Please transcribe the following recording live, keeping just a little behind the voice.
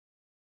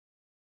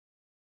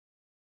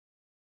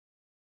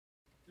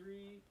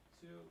3,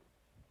 2.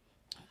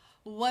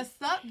 What's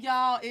up,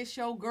 y'all? It's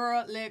your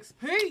girl, Lex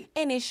P.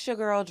 And it's your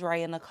girl,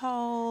 Dre and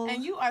Nicole.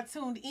 And you are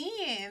tuned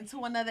in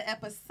to another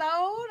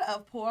episode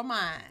of Poor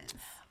Minds,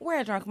 where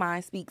a drunk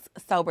mind speaks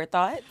sober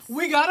thoughts.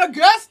 We got a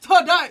guest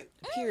today.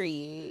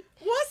 Period.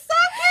 What's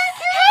up,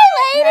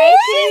 Kiki? Hey,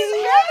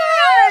 ladies.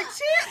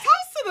 Cheers.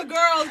 Toast to the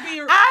girls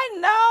being I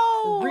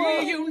know.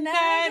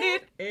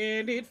 reunited,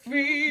 and it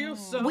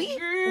feels so we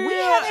good. We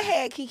haven't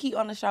had Kiki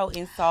on the show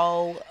in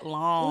so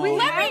long.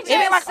 Let me It's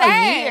been like say,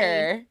 a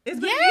year. It's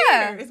been a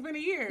year. It's been a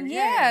year.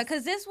 Yeah,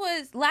 because this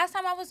was, last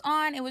time I was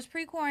on, it was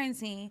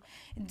pre-quarantine.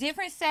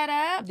 Different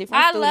setup.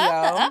 Different I studio.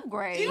 love the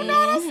upgrade. You know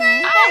what I'm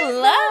saying? I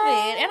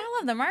love it. And I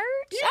love the merch.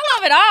 I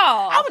love it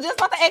all. I was just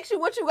about to ask you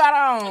what you got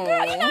on.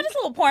 Girl, you know, this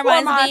little Poor Poor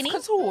Minds Minds beanie.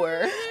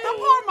 Couture. The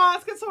Poor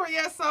Minds Couture,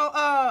 yeah.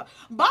 So,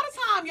 by the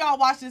time y'all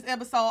watch this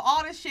episode,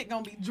 all this shit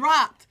gonna be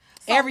dropped.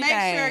 So Everything.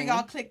 Make sure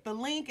y'all click the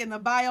link in the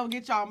bio and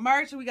get y'all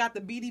merch. We got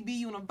the BDB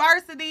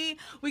University.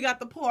 We got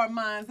the Poor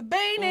Minds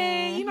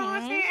beanie. You know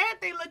what I'm saying?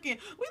 Everything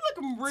we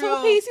looking real.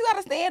 Two-piece. You got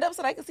to stand up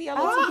so they can see your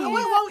little two-piece.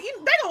 Well,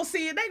 they gonna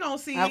see it. They gonna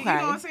see it. You know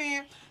what I'm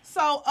saying?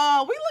 So,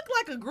 we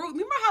look like a group.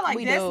 Remember how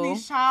We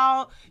Destiny's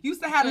Child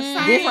used to have the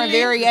same different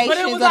variations but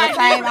it was of like, the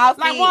same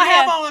outfit. Like one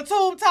have on a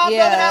tube top, the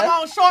other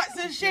have on shorts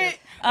and shit.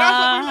 That's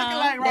what we looking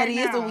like right now.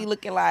 That is what we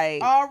looking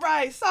like. All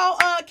right. So,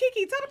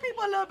 Kiki, tell the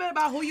people a little bit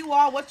about who you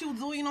are, what you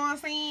do, you know what I'm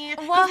saying?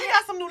 Because Well, we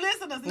got some new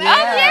listeners now. Oh,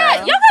 yeah.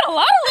 Y'all got a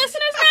lot of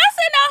listeners now. I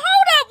said, now,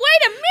 hold up.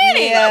 Wait a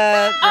minute.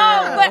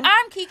 Yeah, But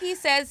I'm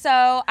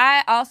KikiSaidSo.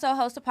 I also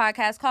host a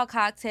podcast called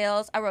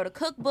Cocktails. I wrote a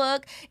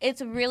cookbook.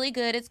 It's really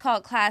good. It's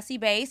called Classy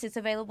Base. It's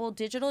available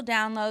digital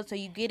download, so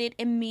you get it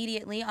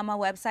immediately on my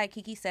website,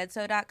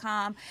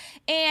 KikiSaidSo.com.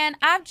 And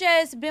I've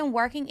just been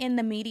working in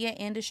the media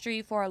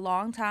industry for a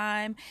long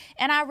time,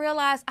 and I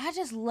realized I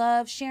just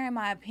love sharing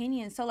my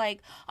opinions. So,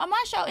 like, on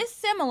my show, it's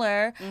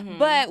similar,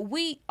 but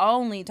we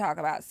only talk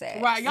about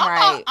sex. Right. Y'all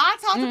thought I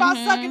talked about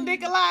sucking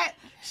dick a lot.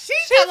 She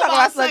talk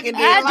about sucking dick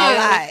a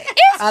lot.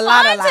 It's A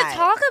lot. fun to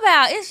talk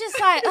about. It's just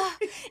like,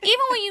 even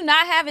when you're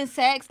not having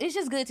sex, it's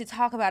just good to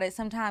talk about it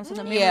sometimes so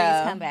the memories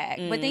come back.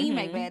 But then you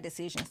make bad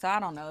decisions, so I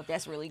don't know if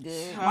that's really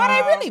good. Are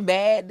they really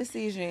bad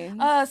decisions?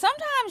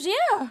 Sometimes,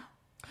 yeah.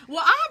 Well,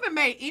 I haven't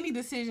made any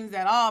decisions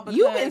at all because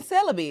You've been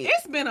celibate.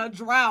 it's been a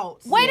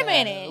drought. Wait a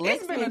minute.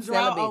 It's been a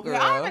drought over here.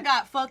 I haven't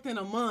got fucked in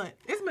a month.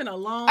 It's been a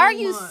long Are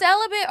you month.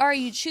 celibate or are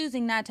you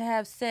choosing not to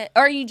have sex?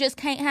 Or you just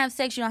can't have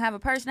sex? You don't have a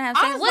person to have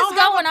I sex? just What's don't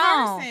have going a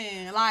on?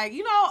 person. Like,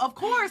 you know, of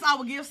course I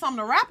would give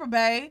something to Rapper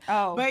Bae.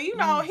 Oh. But, you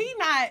know, he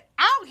not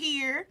out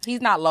here. He's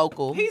not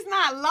local. He's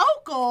not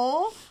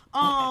local.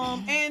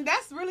 And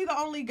that's really the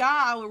only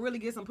guy I would really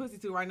get some pussy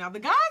to right now. The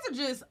guys are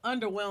just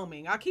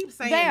underwhelming. I keep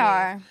saying They this.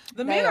 are.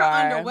 The They men are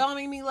are.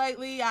 underwhelming me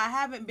lately. I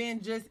haven't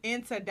been just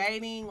into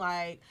dating.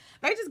 Like,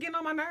 they just getting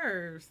on my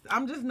nerves.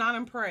 I'm just not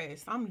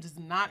impressed.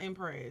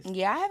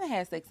 Yeah, I haven't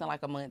had sex in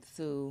like a month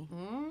too.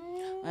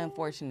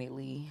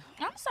 Unfortunately.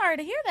 I'm sorry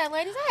to hear that,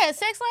 ladies. I had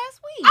sex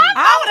last week.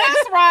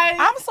 That's right.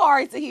 I'm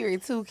sorry to hear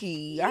it too,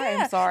 Key. I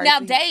am sorry. Now,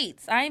 to-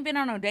 dates. I ain't been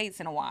on no dates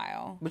in a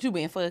while. But you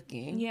been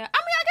fucking. Yeah, I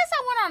mean, I guess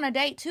I went on a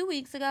date 2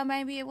 weeks ago.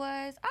 Maybe it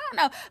was. I don't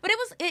know, but it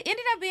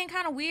ended up being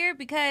kind of weird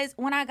because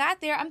when I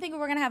got there, I'm thinking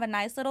we're gonna have a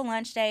nice little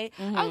lunch date.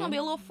 I was gonna be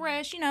a little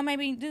fresh, you know,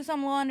 maybe do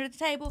something a little under the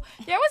table.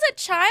 There was a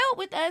child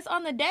with us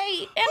on the date,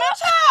 and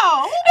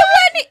Child.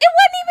 it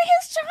wasn't even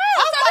his child.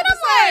 So then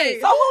I'm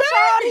like, So who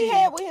child he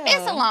had with him?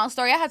 it's a long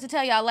story. I have to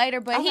tell y'all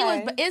later, but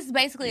Okay. it's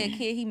basically a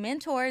kid he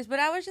mentors. But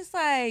I was just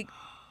like,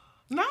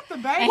 Not the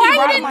baby. And Why he you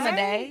brought didn't him on a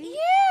date?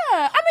 yeah. I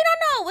mean, I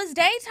know it was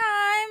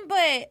daytime,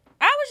 but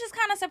I was just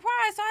kind of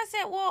surprised. So I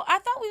said, well, I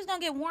thought we was going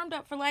to get warmed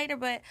up for later,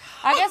 but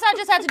I guess I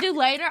just have to do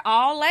later,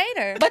 all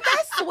later. But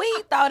that's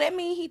sweet though. That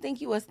means he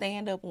think you a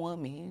stand-up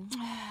woman.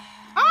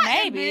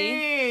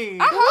 Maybe.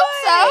 I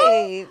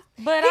hope so.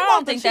 But I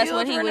don't think that's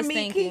what he was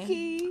thinking.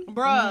 Kiki.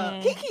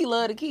 Bruh. Kiki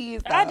love the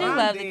kids. Though. I do I'm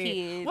love the dead.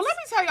 kids. Well, let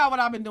me tell y'all what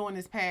I've been doing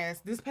this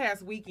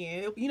past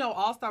weekend. You know,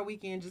 All-Star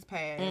Weekend just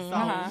passed. So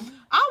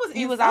I was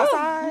You was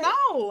outside?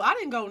 No, I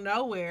didn't go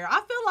nowhere.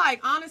 I feel like,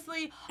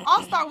 honestly,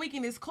 All-Star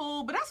Weekend is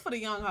cool, but that's for the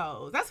young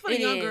hoes. That's for the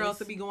young girls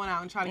to be going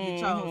out and trying to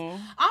get chose.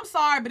 I'm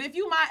sorry, but if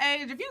you my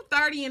age, if you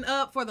 30 and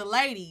up, for the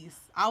ladies,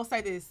 I'll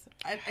say this.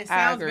 It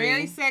sounds agree.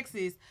 very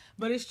sexist,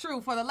 but it's true.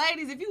 For the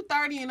ladies, if you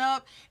 30 and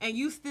up and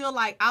you still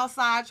like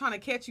outside trying to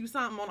catch you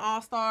something on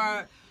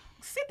All-Star,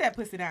 sit that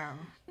pussy down.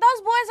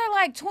 Those boys are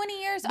like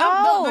 20 years The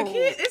old.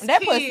 kid, it's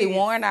That kids. pussy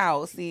worn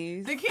out,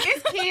 sis.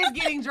 It's kids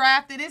getting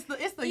drafted. It's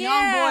the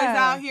young boys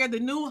out here, the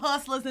new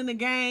hustlers in the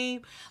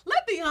game.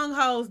 Let the young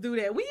hoes do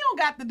that. We don't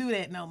got to do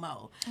that no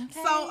more.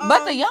 Okay. So,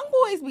 But the young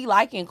boys be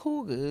liking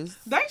cougars.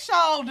 they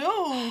sure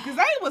do, because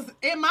they was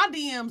in my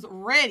DMs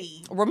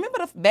ready. Remember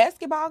the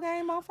basketball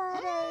game on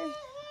Friday?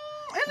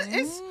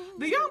 It's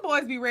the young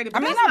boys be ready.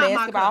 But I mean, that's not my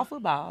basketball, cup.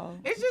 football.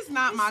 It's just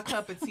not my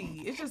cup of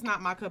tea. It's just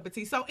not my cup of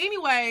tea. So,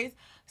 anyways,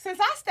 since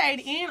I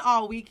stayed in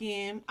all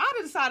weekend, I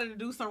decided to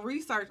do some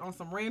research on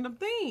some random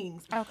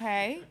things.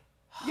 Okay.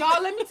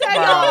 Y'all, let me tell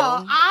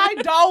y'all, I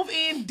dove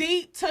in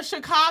deep to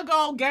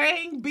Chicago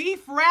gang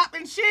beef rap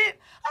and shit.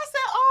 I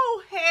said,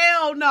 oh,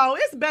 hell no.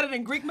 It's better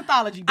than Greek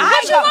mythology.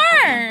 What'd you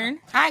learn?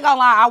 I ain't gonna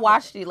lie. I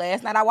watched it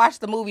last night. I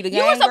watched the movie, The Gang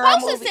Girl movie. You were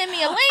supposed to send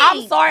me a link.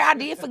 I'm sorry. I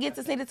did forget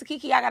to send it to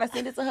Kiki. I gotta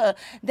send it to her.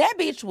 That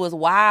bitch was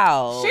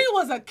wild. She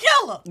was a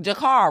killer.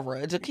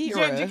 Jakira.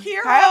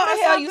 Jakira. How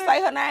the hell you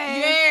say her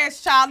name?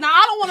 Yes, child. Now,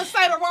 I don't want to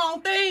say the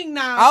wrong thing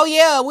now. Oh,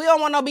 yeah. We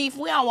don't want no beef.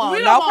 We don't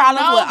want no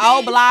problems with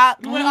Old Block.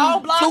 With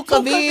Old Block,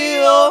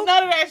 Tukaville.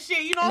 None of that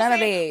shit. You know what I'm None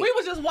saying? of that. We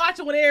was just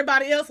watching what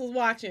everybody else was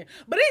watching.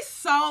 But it's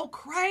so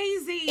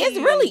crazy. It's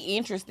really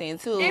interesting,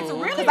 too. It's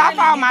really, because I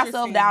found really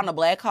myself down the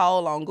black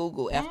hole on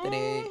Google after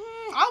that.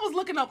 I was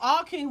looking up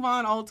all King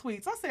Von old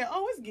tweets. I said,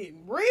 oh, it's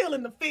getting real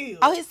in the field.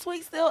 Oh, his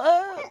tweet's still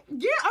up?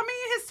 Yeah, I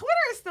mean, his Twitter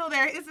is still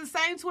there. It's the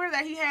same Twitter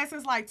that he had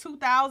since like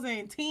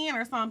 2010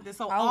 or something.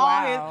 So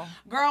wow.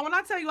 Girl, when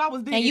I tell you I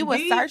was digging and you were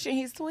deep, searching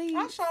his tweets?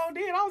 I sure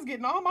did. I was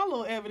getting all my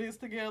little evidence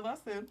together. I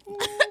said,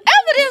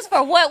 evidence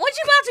for what? What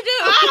you about to do?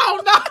 I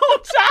don't know,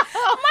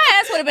 child. My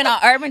ass would have been on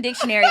Urban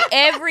Dictionary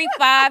every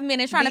 5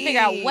 minutes trying to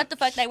figure out what the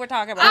fuck they were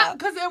talking about.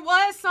 Because it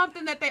was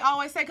something that they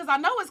always say, because I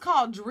know it's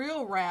called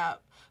drill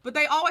rap. But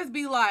they always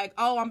be like,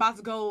 oh, I'm about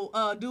to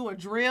go do a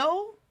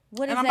drill.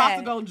 What is and I'm that? about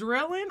to go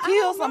drilling.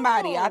 Kill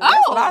somebody. That's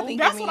what I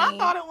think That's what I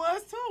thought it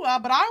was, too.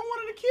 But I don't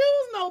want to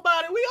accuse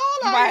nobody. We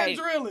all out here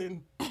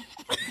drilling.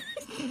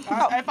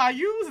 If I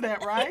use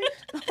that, right?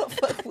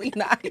 Fuck, we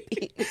not. If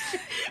you just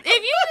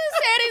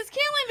said it's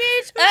killing,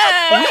 bitch.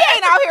 We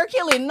ain't out here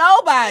killing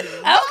nobody.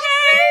 Okay.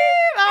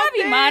 I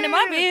be minding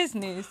my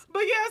business.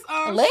 But yes,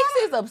 Lex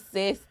is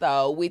obsessed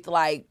though with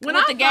like with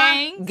the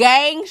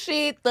gang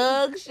shit,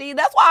 thug shit.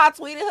 That's why I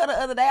tweeted her the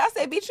other day. I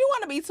said, "Bitch, you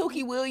want to be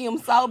Tookie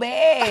Williams so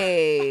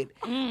bad?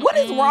 What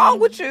is wrong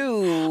with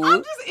you?"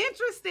 I'm just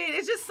interested.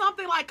 It's just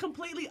something like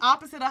completely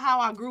opposite of how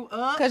I grew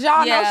up. Cause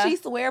y'all know she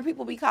swear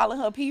people be calling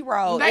her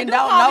P-Roll, they and do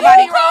don't call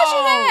nobody calls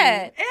you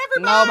that.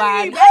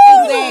 Everybody.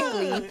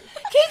 Exactly.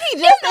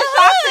 Kiki just as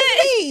shocked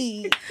as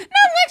me. No,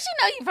 Lex, you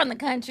know you from the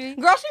country.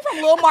 Girl, she from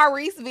Little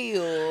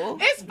Mauriceville.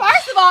 It's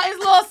first of all, it's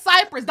Little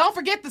Cypress. Don't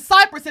forget the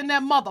Cypress in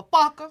that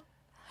motherfucker.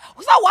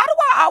 So why do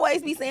I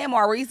always be saying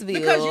Mauriceville?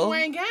 Because you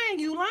ain't gang,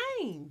 you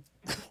lame.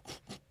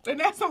 And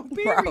that's on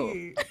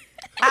period.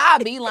 I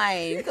be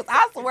lame because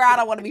I swear I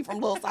don't want to be from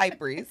Little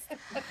Cypress.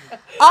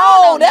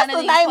 Oh, that's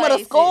the name of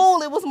the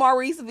school. It was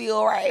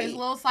Mauriceville, right? It's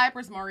Little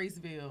Cypress,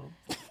 Mauriceville.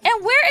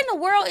 And where in the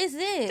world is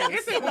this?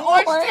 It's in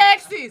Orange,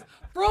 Texas.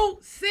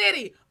 Fruit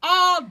City.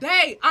 All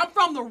day. I'm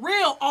from the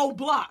real old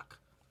block.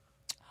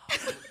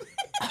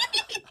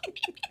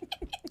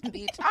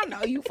 Bitch, I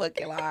know you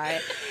fucking lying.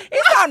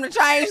 It's time to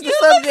change the you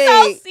subject.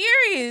 Look so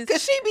serious.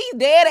 Cause she be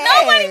dead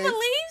ass. Nobody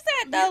believes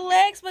that though,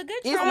 Lex, but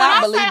good try. It's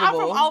not when I say I'm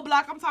believable. from old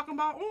block, I'm talking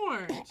about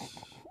Orange.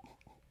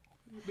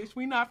 Bitch,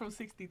 we not from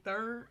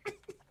 63rd.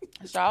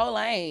 Sure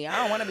ain't. I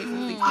don't want to be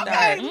from 63rd.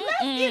 Okay,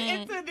 let's get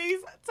into these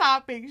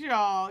topics,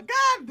 y'all.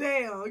 God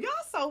damn. Y'all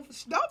don't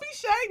be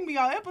shading me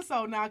on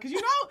episode now, because you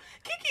know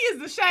Kiki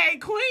is the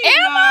shade queen.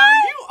 Am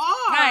I? You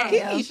are.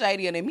 Kiki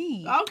shadier than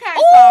me. Okay,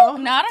 so.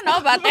 No, I don't know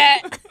about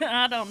that.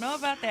 I don't know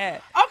about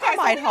that. Okay,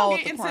 so we're going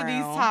to get into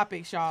these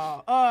topics,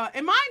 y'all.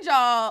 And mind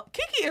y'all,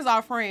 Kiki is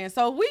our friend,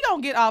 so we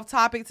going to get off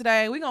topic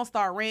today. We going to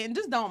start ranting.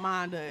 Just don't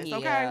mind us,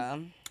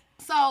 okay?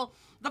 So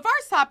the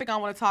first topic I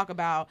want to talk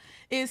about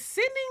is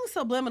sending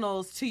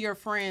subliminals to your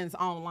friends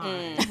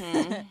online.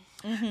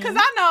 Because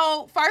I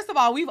know, first of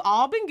all, we've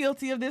all been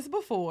guilty of this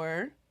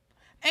before.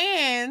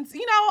 And,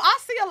 you know, I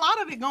see a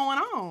lot of it going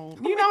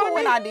on. You know what I mean?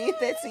 When I did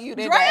that to you,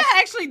 Drea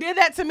actually did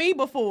that to me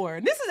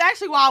before. This is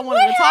actually why I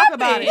wanted to talk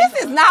about it.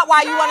 This is not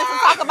why you wanted to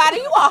talk about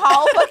it. You a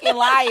whole fucking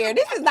liar.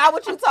 This is not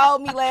what you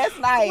told me last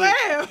night.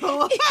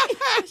 Well,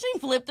 she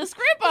flipped the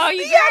script on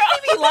you, girl.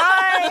 She be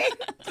lying.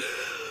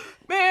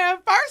 Man,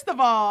 first of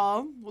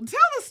all,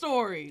 tell the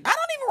story. I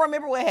don't even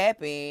remember what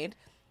happened.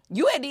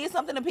 You had did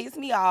something to piss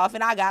me off,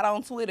 and I got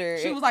on Twitter.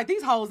 She was like,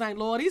 these hoes ain't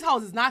loyal. These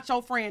hoes is not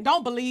your friend.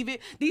 Don't believe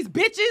it. These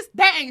bitches,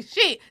 they ain't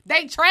shit.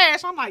 They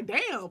trash. I'm like, damn.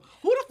 Who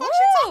the fuck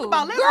she talking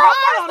about? Let's girl, ride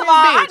first on of this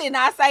all, bitch. I did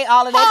not say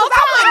all of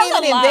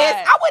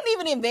that. I wouldn't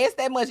even invest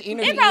that much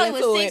energy into it. It probably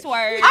was 6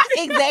 words.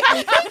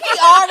 Exactly. Kiki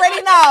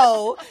already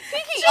know.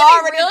 Kiki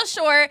already real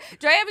short.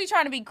 Drea be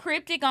trying to be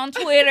cryptic on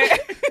Twitter.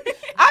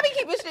 I be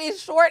keeping shit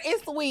short and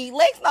sweet.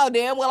 Lex know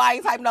damn well I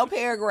ain't type no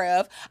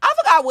paragraph. I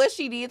forgot what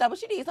she did though, but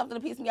she did something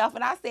to piss me off,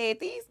 and I said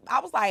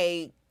I was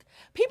like,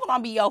 people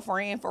don't be your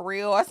friend for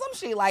real or some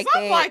shit like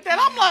something that. like that.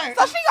 I'm like,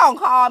 so she gonna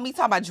call me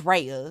talking about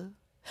Drea.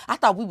 I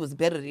thought we was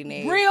better than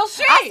that. Real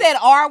shit. I said,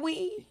 are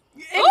we?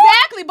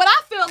 Exactly, but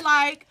I feel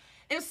like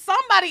if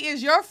somebody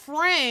is your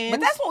friend,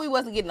 but that's when we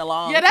wasn't getting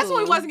along. Yeah, that's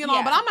when we wasn't getting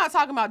along. But I'm not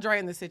talking about Dre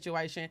in this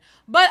situation.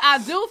 But I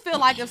do feel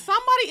like if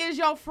somebody is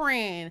your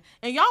friend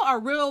and y'all are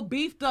real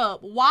beefed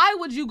up, why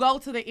would you go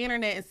to the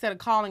internet instead of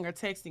calling or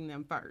texting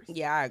them first?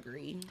 Yeah, I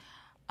agree.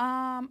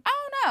 I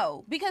don't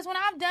know, because when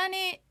I've done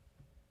it,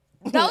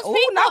 those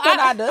people. Not when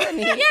I done it.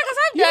 Yeah, because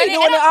I've you done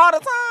doing it all the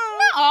time.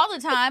 Not all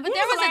the time, but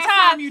there was the a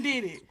last time you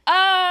did it.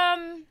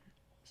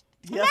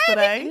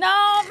 yesterday. Maybe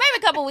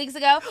a couple weeks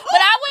ago. But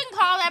I wouldn't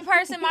call that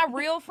person my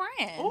real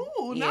friend.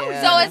 Ooh, no.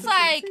 Yeah. So it's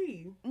like,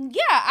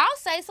 yeah, I'll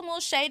say some little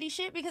shady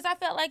shit because I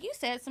felt like you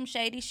said some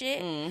shady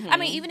shit. I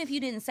mean, even if you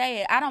didn't say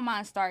it, I don't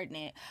mind starting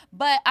it.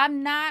 But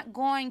I'm not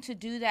going to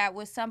do that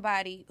with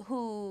somebody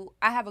who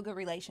I have a good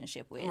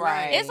relationship with.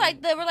 Right. It's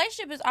like the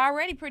relationship is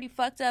already pretty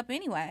fucked up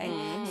anyway.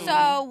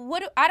 So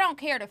I don't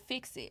care to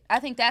fix it. I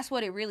think that's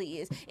what it really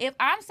is. If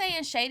I'm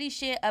saying shady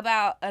shit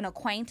about an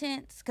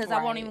acquaintance, because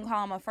I won't even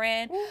call him a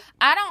friend,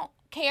 I don't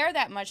care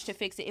that much to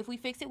fix it. If we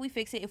fix it, we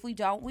fix it. If we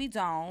don't, we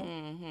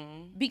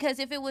don't. Because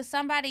if it was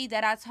somebody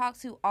that I talk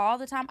to all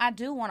the time, I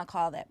do want to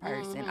call that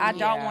person. I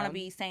don't want to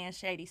be saying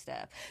shady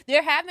stuff.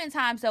 There have been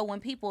times though when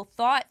people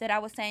thought that I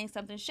was saying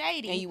something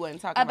shady and you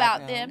wasn't talking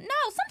about them. No,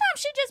 sometimes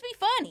shit just be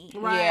funny.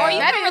 Right. Yeah. Or you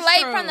That can is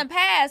relate true. from the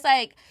past.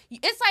 Like,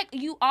 it's like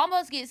you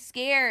almost get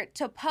scared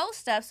to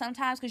post stuff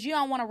sometimes because you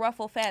don't want to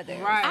ruffle feathers.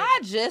 Right. I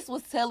just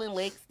was telling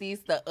Lex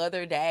this the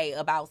other day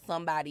about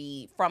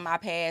somebody from my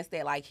past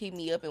that like hit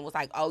me up and was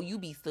like, "Oh, you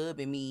be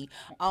subbing me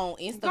on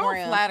Instagram."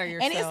 Don't flatter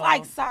yourself. And it's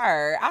like,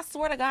 sir, I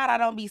swear to God, I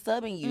don't be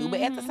subbing you.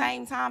 But at the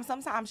same time,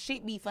 sometimes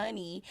shit be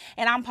funny,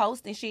 and I'm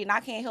posting shit, and I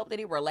can't help that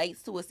it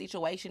relates to a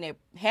situation that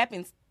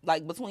happens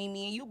like between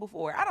me and you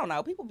before. I don't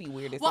know. People be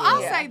weird as Well, hell.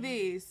 I'll say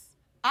this.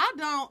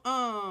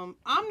 I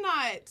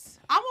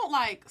won't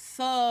like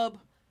sub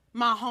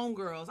my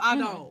homegirls. I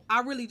don't.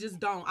 I really just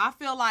don't. I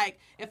feel like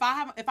if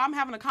I'm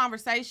having a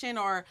conversation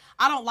or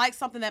I don't like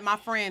something that my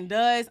friend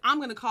does, I'm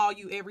gonna call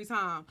you every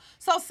time.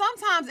 So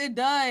sometimes it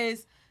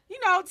does,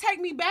 take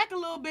me back a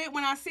little bit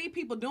when I see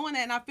people doing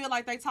that and I feel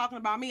like they talking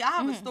about me. I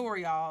have a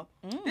story, y'all.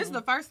 This is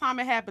the first time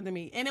it happened to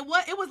me. And it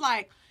was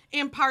like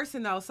in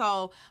person though.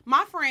 So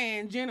my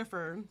friend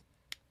Jennifer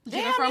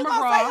Damn, Jennifer you McGraw.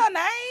 gonna say her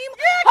name?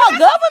 Yeah, Her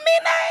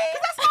government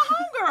name? That's my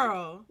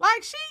homegirl.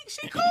 Like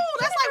she cool.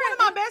 That's like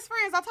one of my best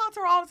friends. I talk to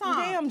her all the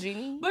time. Damn,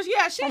 Jeannie. But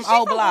yeah, she From from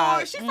old block.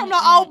 She's from the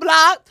old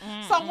block.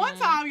 So one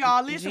time,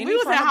 y'all, listen, Jeannie we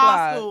was from in the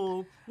high block.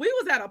 school. We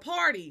was at a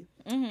party.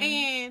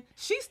 And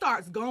she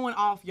starts going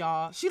off,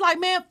 y'all. She like,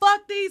 man,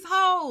 fuck these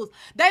hoes.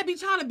 They be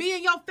trying to be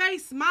in your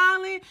face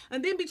smiling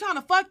and then be trying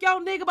to fuck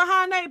your nigga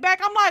behind their back.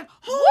 I'm like,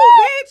 who,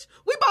 bitch?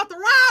 We about to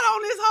ride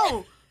on this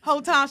hoe.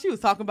 Whole time she was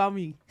talking about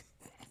me.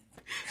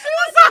 She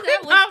was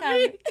talking about me.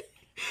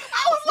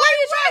 I was like,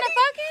 you trying to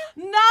fuck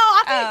him? No,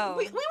 I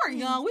think we were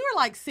young. We were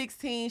like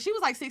 16. She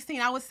was like 16.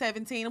 I was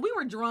 17. And we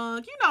were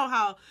drunk. You know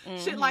how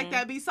shit like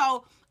that be.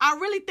 So I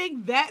really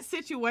think that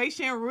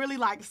situation really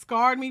like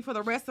scarred me for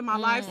the rest of my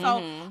life.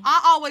 So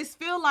I always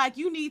feel like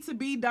you need to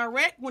be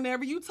direct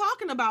whenever you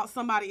talking about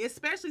somebody,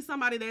 especially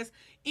somebody that's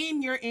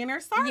in your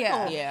inner circle.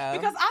 Yeah.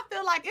 Because I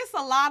feel like it's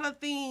a lot of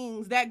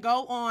things that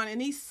go on in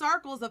these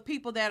circles of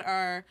people that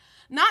are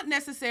not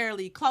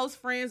necessarily close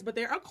friends, but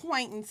they're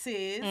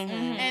acquaintances.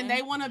 And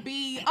they want to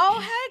be, oh,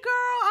 hey,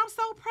 girl, I'm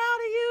so proud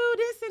of you,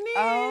 this and this.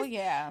 Oh,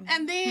 yeah.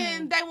 And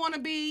then they want to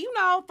be,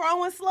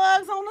 throwing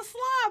slugs on the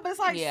slide. But it's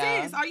like,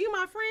 Yeah. sis, are you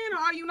my friend or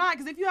are you not?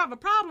 Because if you have a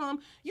problem,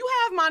 you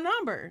have my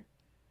number.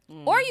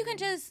 Or you can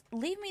just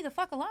leave me the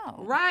fuck alone.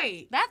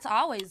 Right. That's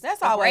always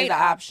That's a always great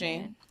an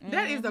option.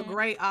 That is a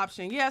great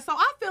option. Yeah, so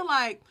I feel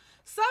like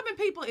subbing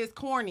people is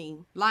corny.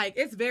 Like,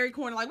 it's very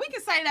corny. Like, we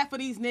can say that for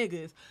these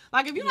niggas.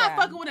 Like, if you're not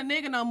fucking with a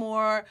nigga no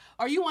more,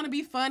 or you want to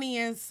be funny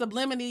and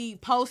subliminally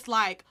post,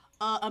 like,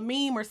 a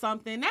meme or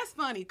something, that's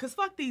funny, because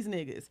fuck these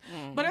niggas.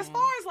 But as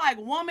far as, like,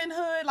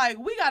 womanhood, like,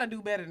 we got to do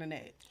better than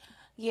that.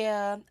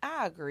 Yeah,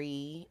 I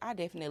agree. I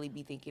definitely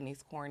be thinking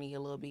it's corny a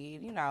little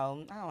bit. I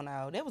don't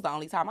know. That was the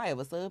only time I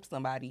ever subbed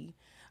somebody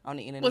on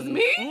the internet. Was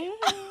me?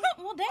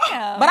 Well,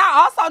 damn. But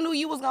I also knew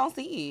you was gonna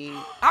see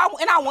it.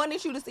 I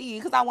wanted you to see it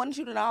because I wanted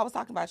you to know I was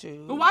talking about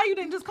you. But why you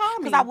didn't just call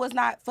me? Because I was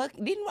not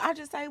fucking. Didn't I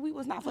just say we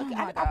was not fucking?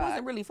 my I God.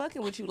 wasn't really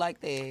fucking with you like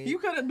that. You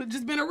could have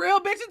just been a real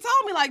bitch and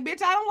told me, like,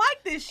 bitch, I don't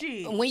like this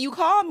shit. When you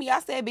called me,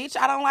 I said, bitch,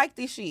 I don't like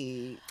this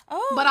shit.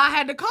 oh, But I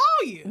had to call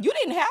you. You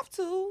didn't have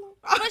to.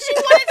 but she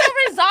wanted to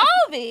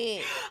resolve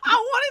it. I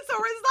wanted to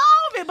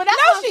resolve it, but that's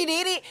No, she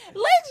did it.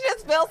 Lex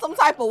just felt some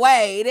type of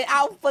way that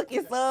I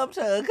fucking subbed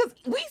her because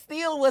we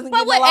still wasn't But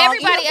getting would along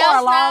everybody even for a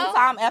else long know?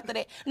 time after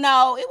that.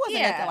 No, it wasn't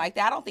Yeah. nothing like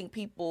that. I don't think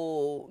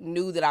people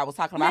knew that I was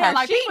talking about Yeah, her.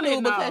 like, She people knew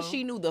didn't because know.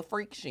 she knew the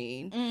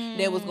friction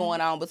that was going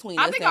on between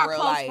I us think in our real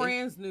close life.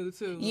 friends knew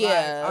too.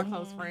 Yeah. Like, our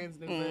close friends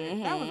knew,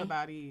 but that was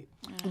about it.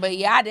 But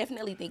yeah, I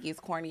definitely think it's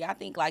corny. I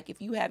think like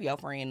if you have your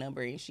friend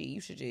number and shit,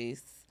 you should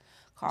just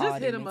call Just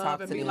hit them them and up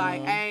talk and to be them.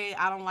 like, hey,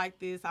 I don't like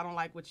this. I don't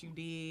like what you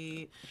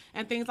did.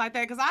 And things like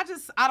that. Because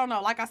I don't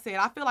know. Like I said,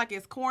 I feel like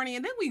it's corny.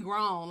 And then we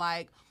grown.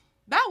 Like,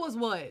 that was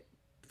what?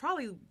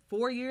 Probably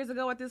 4 years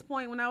ago at this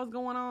point when that was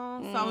going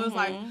on. So it was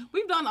like,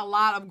 we've done a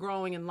lot of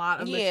growing and a lot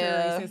of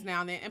maturity since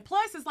now and then. And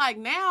plus, it's like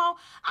now,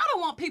 I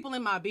don't want people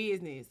in my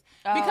business.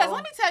 Because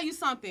let me tell you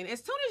something.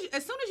 As soon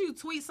as you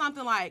tweet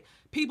something like,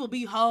 people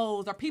be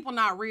hoes or people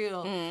not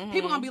real,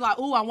 people gonna be like,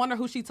 ooh, I wonder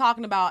who she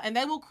talking about. And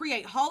they will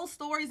create whole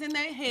stories in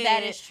their head.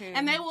 That is true.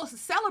 And they will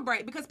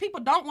celebrate because people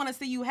don't want to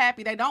see you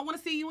happy. They don't want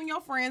to see you and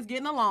your friends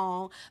getting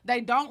along.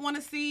 They don't want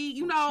to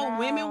see,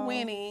 women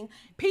winning,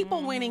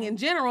 people winning in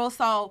general.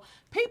 So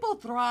people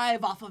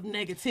thrive off of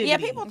negativity. Yeah,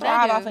 people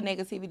thrive off of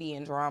negativity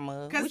and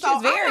drama, which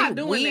is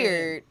very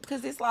weird.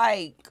 Because it's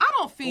like, I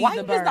don't feed why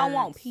the you birds. just don't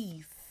want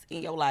peace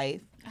in your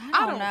life?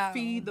 I don't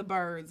feed the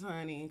birds,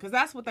 honey, because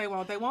that's what they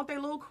want. They want their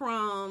little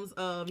crumbs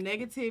of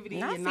negativity.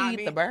 Not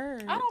feed the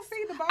birds. I don't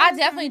feed the birds. I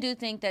definitely do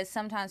think that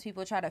sometimes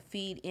people try to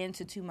feed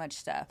into too much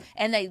stuff,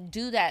 and they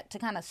do that to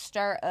kind of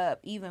stir up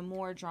even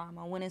more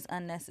drama when it's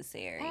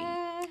unnecessary.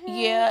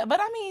 Yeah,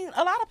 but I mean,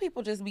 a lot of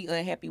people just be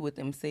unhappy with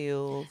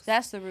themselves.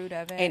 That's the root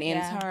of it. And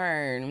in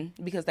turn,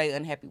 because they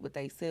unhappy with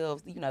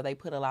themselves, they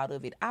put a lot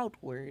of it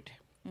outward.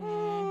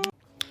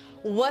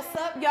 What's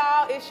up,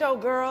 y'all? It's your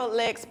girl,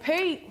 Lex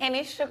P. And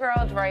it's your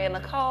girl, Drea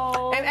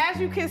Nicole. And as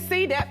you can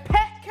see, that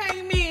pet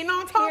came in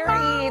on top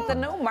of the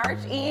new merch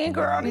in,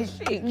 girl. This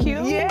shit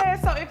cute. Yeah,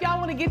 so if y'all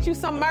want to get you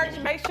some merch,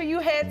 make sure you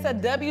head to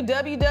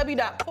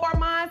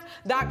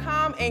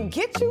www.poorminds.com and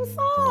get you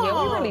some.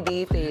 Yeah, we really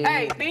did that.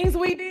 Hey, things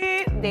we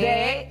did.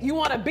 That. You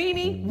want a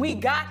beanie? We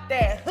got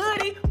that.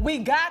 Hoodie? We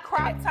got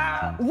crop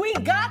top. We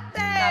got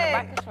that.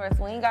 Not the biker shorts.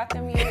 We ain't got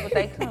them yet, but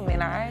they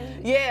coming, all right?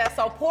 Yeah,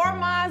 so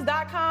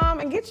poorminds.com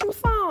and get you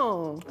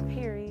some.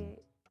 Period.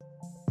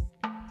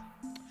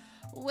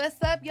 What's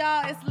up,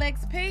 y'all? It's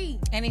Lex P.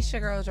 And it's your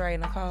girl, Drea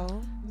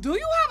Nicole. Do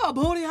you have a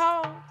booty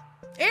hole?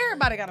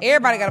 Everybody got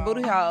a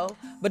booty hole.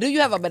 But do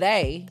you have a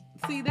bidet?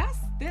 See, that's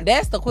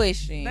the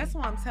question. That's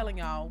what I'm telling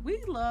y'all. We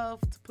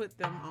love to put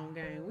them on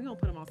game. We gonna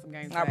put them on some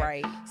games. All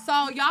right.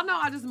 So y'all know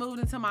I just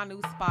moved into my new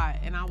spot,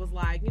 and I was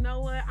like, you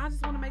know what? I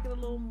just want to make it a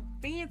little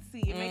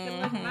fancy and make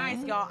it look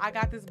nice, y'all. I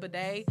got this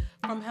bidet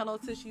from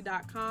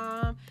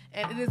HelloTushy.com,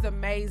 and it is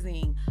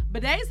amazing.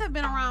 Bidets have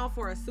been around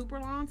for a super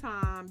long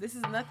time. This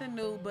is nothing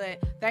new, but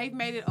they've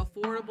made it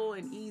affordable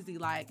and easy.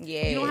 Like,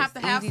 you don't have to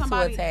have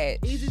somebody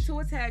easy to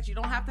attach. You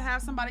don't have to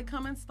have somebody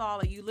come install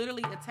it. You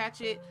literally attach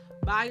it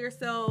by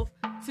yourself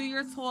to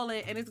your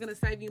toilet, and it's gonna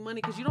save you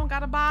money because you don't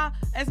gotta buy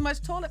as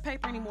much toilet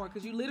paper anymore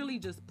because you literally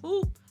just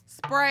poop,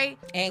 spray,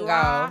 and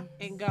dry,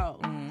 and go.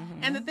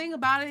 And the thing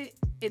about it,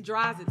 it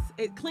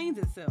cleans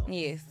itself.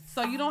 Yes.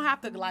 So you don't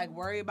have to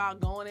worry about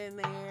going in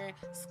there,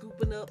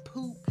 scooping up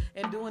poop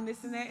and doing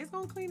this and that. It's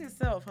gonna clean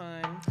itself,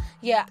 hon.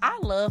 Yeah, I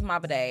love my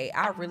bidet.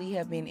 I really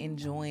have been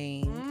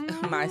enjoying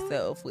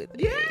myself with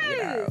it.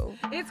 Yes.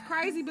 It's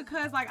crazy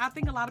because I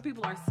think a lot of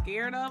people are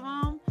scared of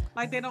them.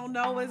 They don't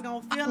know what it's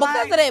gonna feel like.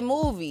 Because of that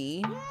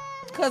movie.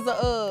 Because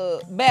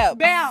of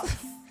Bounce.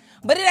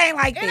 But it ain't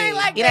like that. It ain't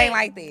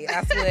like that.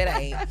 I swear it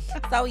ain't.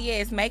 So,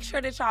 yes, make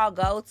sure that y'all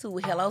go to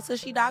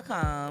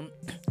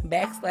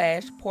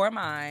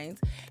HelloTushy.com/poorminds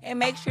and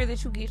make sure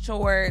that you get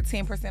your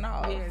 10%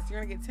 off. Yes,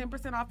 you're going to get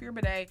 10% off your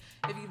bidet.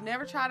 If you've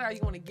never tried it or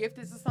you want to gift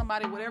it to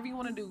somebody, whatever you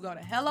want to do, go to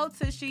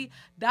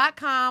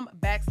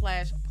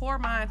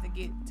HelloTushy.com/poorminds and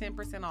get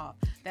 10% off.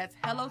 That's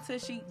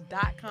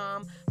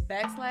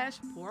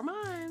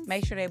HelloTushy.com/poorminds.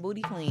 Make sure that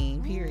booty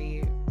clean,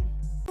 period.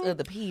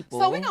 Other people.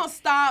 So we're going to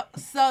stop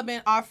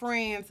subbing our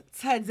friends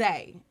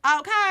today.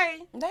 Okay?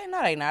 They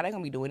not. They're going to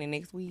be doing it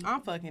next week.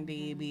 I'm fucking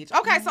dead, bitch.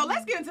 Okay, so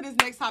let's get into this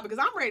next topic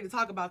because I'm ready to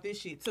talk about this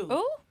shit too.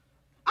 Ooh.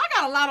 I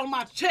got a lot on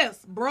my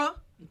chest, bruh.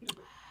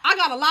 I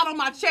got a lot on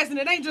my chest and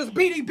it ain't just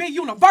BDB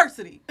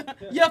University.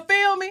 You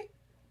feel me?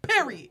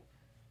 Period.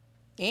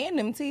 And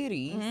them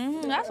titties.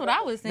 Mm-hmm. That's what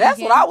I was thinking. That's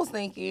what I was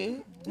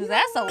thinking.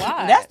 That's a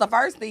lot. That's the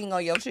first thing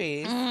on your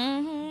chest.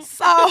 Mm-hmm.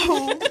 So,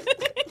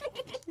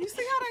 you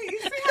see how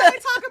they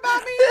talk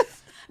about me?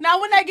 Now,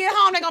 when they get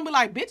home, they're going to be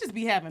like, bitches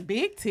be having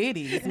big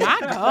titties. My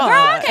God. Girl,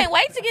 I can't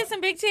wait to get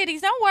some big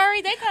titties. Don't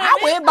worry. They come. I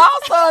went and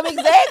bought some.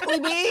 Exactly,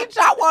 bitch.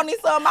 I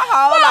wanted some my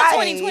whole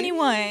life.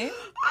 2021.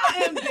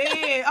 I am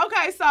dead.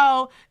 Okay,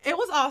 so it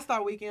was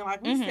All-Star Weekend,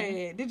 like we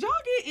said. Did y'all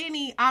get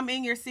any I'm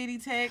in your city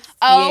texts?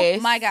 Oh,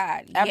 yes, my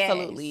God.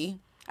 Absolutely. Yes.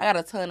 I got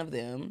a ton of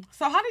them.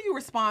 So how do you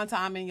respond to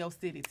I'm in your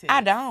city text?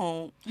 I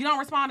don't. You don't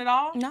respond at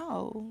all?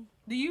 No.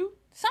 Do you?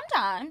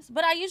 Sometimes,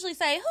 but I usually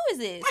say, who is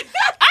this?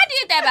 I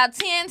did that about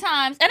 10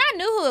 times, and I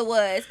knew who it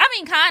was. I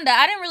mean, kinda.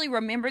 I didn't really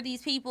remember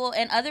these people,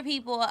 and other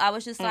people, I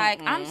was just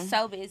like, I'm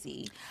so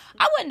busy.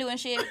 I wasn't doing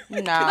shit.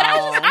 No. But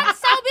I'm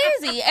so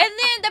busy. And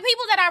then the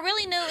people that I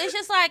really knew, it's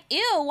just like,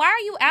 ew, why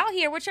are you out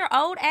here with your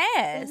old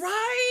ass?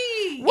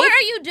 Right. What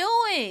are you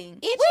doing?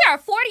 We are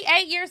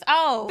 48 years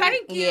old.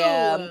 Thank you.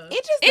 Yeah.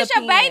 Is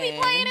your baby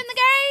playing in the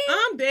game?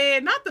 I'm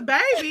dead, not the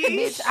baby.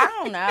 Bitch, I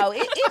don't know.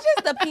 It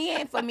just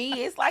depends for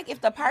me. It's like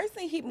if the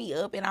person hit me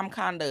up and I'm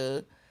kind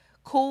of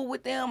cool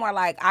with them or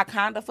I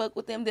kind of fuck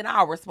with them, then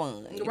I'll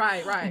respond.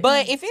 Right.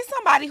 But if it's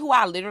somebody who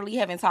I literally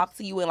haven't talked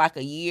to you in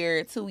a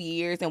year, 2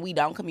 years, and we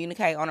don't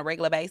communicate on a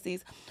regular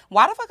basis,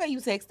 why the fuck are you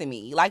texting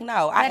me?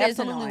 No, I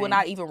absolutely will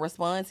not even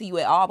respond to you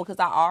at all because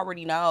I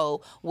already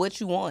know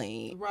what you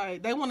want.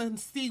 Right. They want to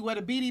see where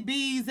the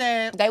BDB's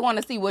at. They want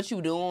to see what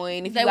you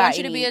doing. If they want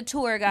you to be a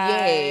tour guide.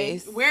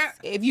 Yes.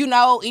 If you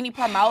know any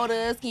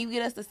promoters, can you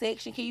get us the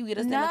section? Can you get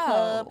us in the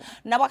club?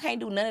 No, I can't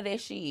do none of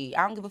that shit.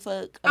 I don't give a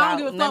fuck. I don't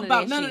give a fuck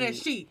about none of that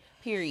shit.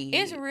 Period.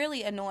 It's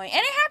really annoying.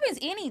 And it happens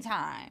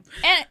anytime.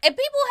 And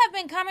people have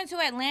been coming to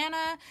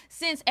Atlanta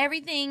since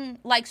everything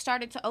like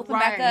started to open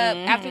back up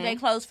after they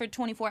closed for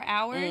 24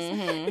 hours.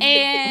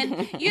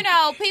 And, you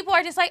know, people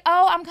are just like,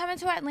 oh, I'm coming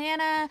to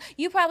Atlanta.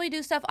 You probably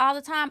do stuff all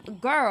the time.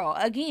 Girl,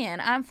 again,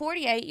 I'm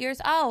 48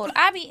 years old.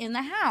 I be in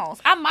the house.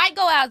 I might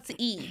go out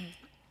to eat.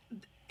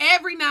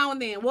 Every now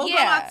and then. We'll go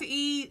out to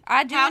eat.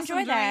 I do have enjoy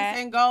some that.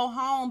 drinks and go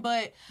home.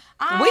 But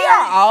we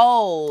are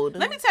old.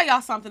 Let me tell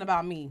y'all something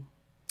about me.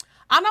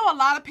 I know a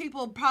lot of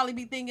people probably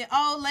be thinking,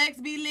 oh,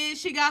 Lex be lit.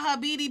 She got her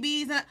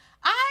BDBs. And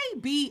I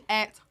be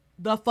at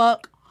the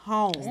fuck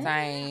home.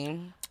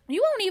 Same.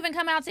 You won't even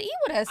come out to eat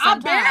with us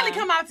sometimes. I barely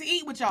come out to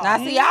eat with y'all. Now,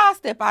 see, y'all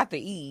step out to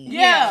eat.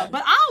 Yeah,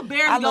 but I'll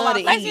barely go out to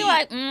eat. Like, you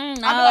like,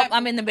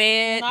 I'm in the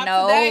bed.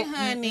 Not today,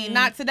 honey.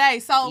 Not today.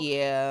 So,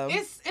 yeah.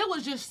 It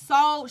was just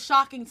so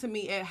shocking to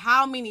me at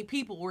how many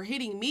people were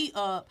hitting me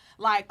up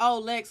like, oh,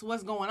 Lex,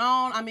 what's going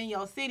on? I'm in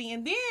your city.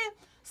 And then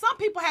some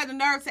people had the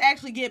nerve to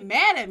actually get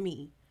mad at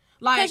me.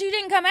 Like, because you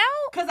didn't come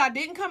out? Because I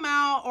didn't come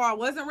out, or I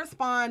wasn't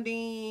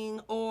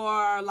responding,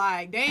 or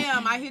like,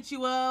 damn, I hit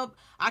you up,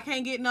 I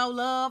can't get no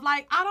love.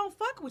 Like, I don't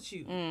fuck with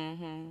you.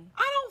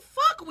 I don't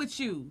fuck with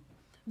you.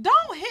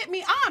 Don't hit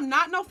me. I'm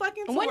not no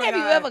fucking toy. When have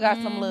you ever got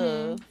some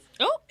love?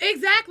 Oh,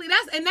 exactly.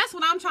 That's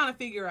what I'm trying to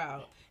figure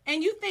out.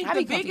 And you think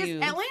the biggest,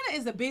 confused. Atlanta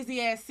is a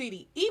busy ass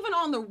city. Even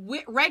on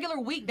the regular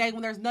weekday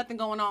when there's nothing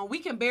going on, we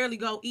can barely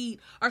go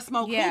eat or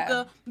smoke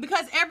hookah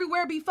because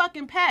everywhere be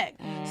fucking packed.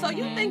 So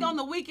you think on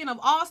the weekend of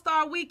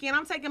All-Star Weekend,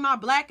 I'm taking my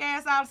black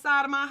ass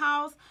outside of my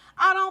house?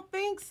 I don't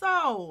think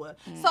so.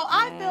 So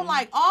I feel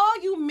like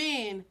all you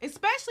men,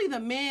 especially the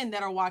men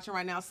that are watching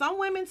right now, some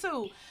women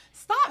too,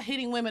 stop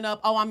hitting women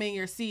up. Oh, I'm in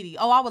your city.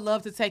 Oh, I would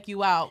love to take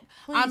you out.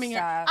 Please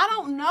stop. I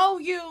don't know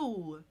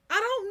you. I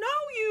don't know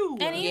you.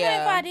 And even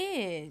if I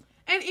did.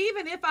 And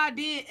even if I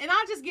did, and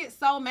I just get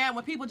so mad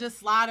when people just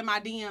slide in my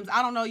DMs.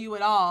 I don't know you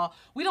at all.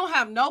 We don't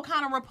have no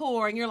kind of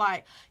rapport. And you're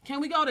like, can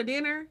we go to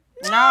dinner?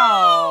 No.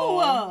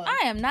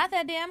 I am not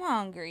that damn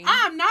hungry.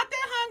 I'm not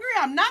that hungry.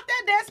 I'm not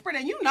that desperate.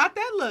 And you're not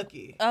that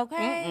lucky.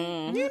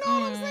 Okay. You know what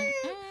I'm saying?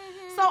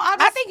 So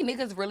I think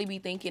niggas really be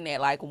thinking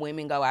that like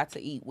women go out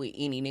to eat with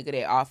any nigga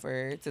that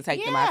offer to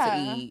take them out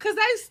to eat. Cause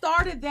they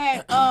started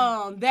that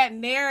that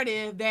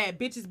narrative that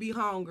bitches be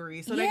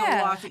hungry, so they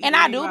gonna go out to eat. And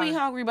I do be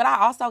hungry, but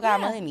I also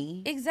got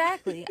money.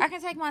 Exactly. I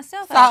can take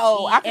myself so out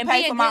to eat I can and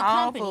pay be for a my good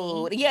own company.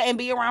 food. Yeah, and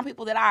be around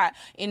people that I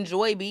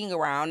enjoy being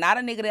around. Not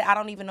a nigga that I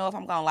don't even know if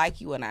I'm gonna like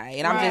you or not.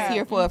 And I'm just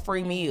here for a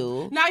free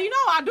meal. Now you know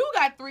I do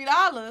got $3,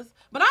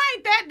 but I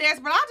ain't that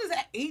desperate. I just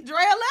eat Drea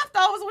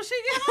leftovers when she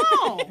get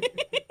home.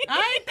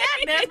 I ain't that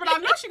desperate. I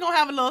know she gonna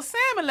have a little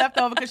salmon left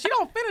over because she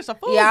don't finish her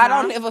food. Yeah, I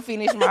now. don't ever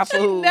finish my She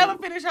food. never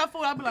finish her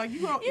food. I be like,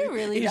 you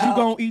really is don't. you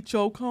gonna eat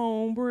your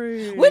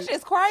cornbread? Which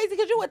is crazy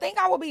because you would think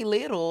I would be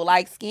little,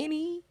 like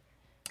skinny.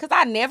 Because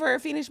I never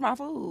finish my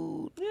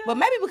food. Yeah. But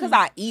maybe because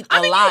I eat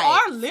a lot. You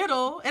are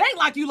little. It ain't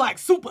like you like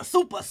super,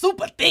 super,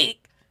 super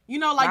thick. You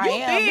know, like you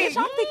big. Bitch,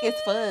 I'm thick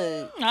as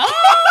fuck.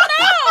 Oh,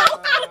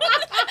 no.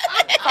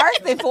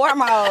 First and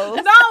foremost.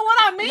 No, what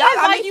I mean is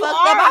like you are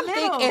I'm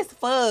little. thick as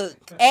fuck.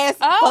 As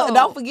fuck.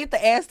 Don't forget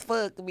the ass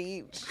fuck,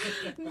 bitch.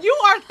 You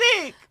are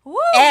thick. Woo.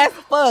 As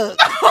fuck.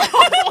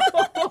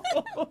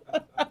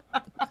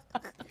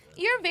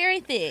 You're very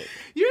thick.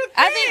 You're thick.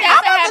 I think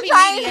that's I'm a about to happy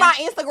change medium. my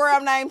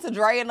Instagram name to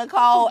Drea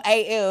Nicole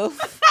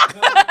AF.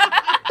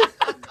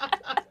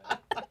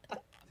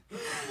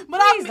 But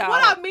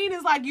what I mean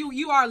is like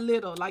you are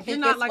little. Like you're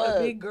not like a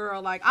big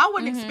girl. Like I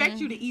wouldn't expect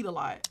you to eat a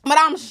lot. But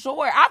I'm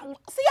sure. I feel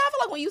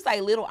like when you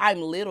say little, I'm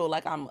little.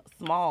 Like I'm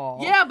small.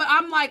 Yeah, but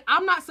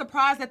I'm not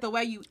surprised at the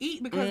way you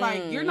eat because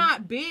like you're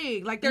not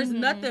big. Like there's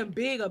nothing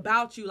big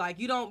about you. Like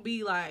you don't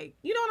be like,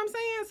 you know what I'm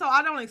saying? So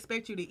I don't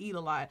expect you to eat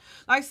a lot.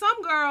 Like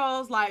some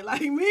girls like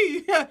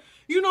me,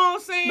 you know what I'm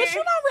saying? But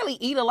you don't really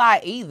eat a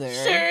lot either.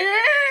 Shit,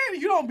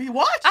 you don't be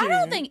watching. I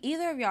don't think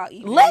either of y'all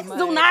eat Lex very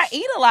do much. not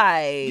eat a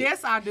lot.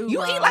 Yes, I do.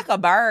 You eat like a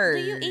bird.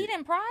 Do you eat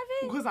in private?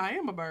 Because I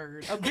am a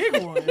bird. A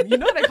big one. You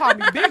know they call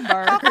me Big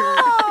Bird. I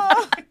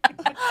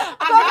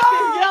got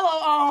this yellow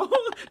on.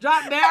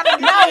 Drop down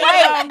and No,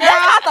 wait.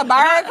 That's not the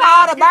bird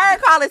call. The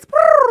bird call is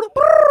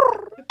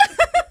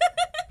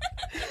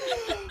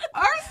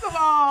First of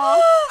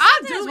all, I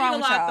do Something's eat wrong a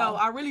with lot y'all. though.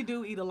 I really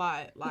do eat a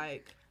lot.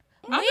 Like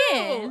When?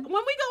 when we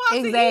go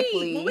out to eat, I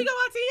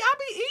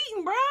be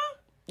eating, bro.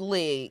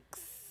 Lex.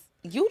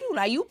 You do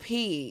not. You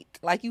pick.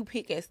 Like, you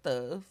pick at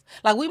stuff.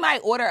 Like, we might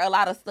order a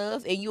lot of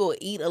stuff and you'll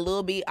eat a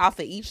little bit off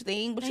of each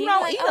thing, but And you you be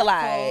don't like, eat oh, a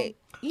lot. cool.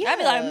 Yeah. I'd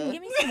be like,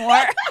 give me some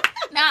more.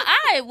 Now,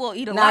 I will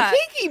eat a Now, lot.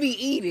 Kiki be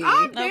eating.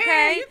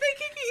 Okay. You think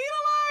Kiki eat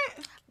a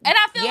lot? And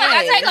I feel like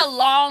I Yes. take a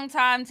long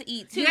time to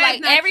eat, too. Yes,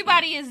 like, that's-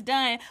 everybody is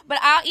done. But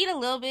I'll eat a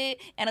little bit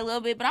and a little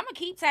bit. But I'm going to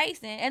keep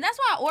tasting. And that's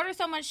why I order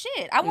so much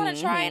shit. I want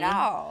to try it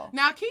all.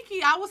 Now,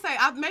 Kiki, I would say,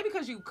 maybe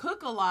because you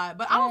cook a lot,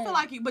 but I don't feel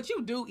like you, but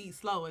you do eat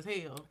slow as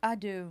hell. I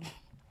do.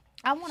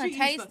 I want to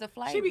taste the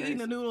flavors. She be eating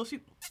the noodles.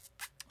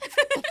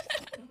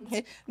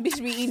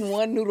 Bitch be eating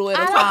one noodle at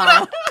a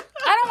time.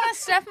 I don't want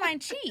to stuff my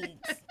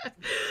cheeks.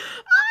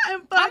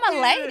 I'm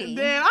a lady.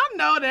 Damn, I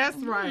know that's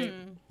right.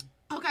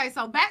 Okay,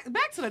 so back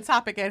to the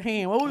topic at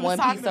hand. What we was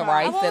talking piece of about?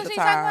 rice What at was a he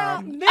talking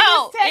time.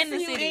 about? Niggas texting in the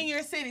you city. in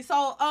your city.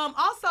 So,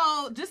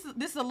 also, this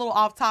is a little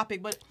off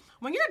topic, but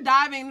when you're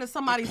diving into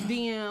somebody's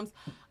DMs,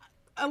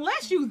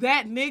 unless you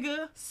that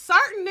nigga,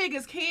 certain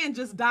niggas can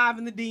just dive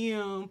in the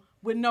DM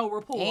with no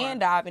rapport. And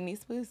dive in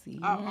these pussy.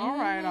 All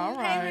right.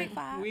 Hey, Rick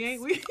Fox.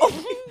 We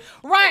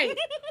right.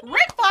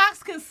 Rick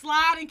Fox can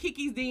slide in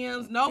Kiki's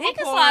DMs, no He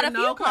can rapport, slide a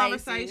no few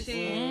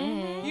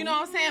conversation. You know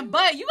what I'm saying?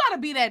 But you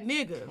gotta be that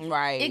nigga.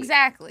 Right.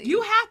 Exactly.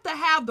 You have to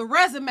have the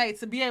resume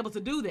to be able to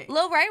do that.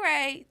 Lil Ray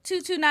Ray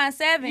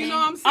 2297. You know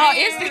what I'm On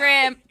saying?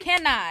 Instagram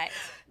cannot.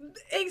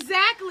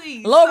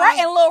 Exactly. Lil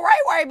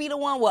Ray be the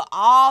one with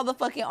all the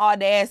fucking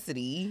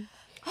audacity.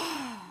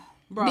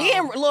 Bro.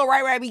 Then Lil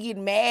Ray be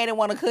getting mad and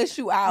want to cuss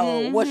you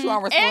out. What you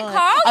on respond? And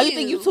call oh, you. You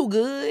think you too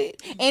good?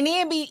 And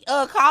then be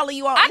calling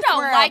you on I Instagram.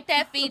 don't like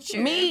that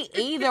feature. Me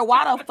either.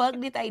 Why the fuck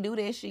did they do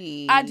that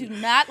shit? I do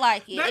not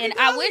like it. Baby, And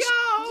I call wish.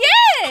 y'all.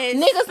 Yes.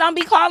 Niggas don't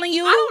be calling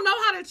you. I don't know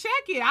how to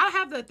check it. I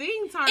have the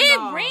thing turned It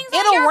off. rings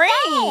It'll on your ring.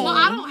 phone. Well,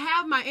 I don't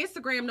have my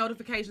Instagram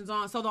notifications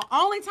on, so the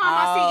only time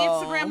I see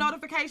Oh. Instagram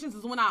notifications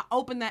is when I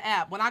open the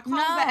app. When I close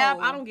No. the app,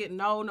 I don't get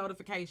no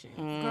notifications.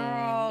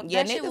 Girl,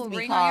 Yeah, that shit niggas will be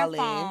ring on calling.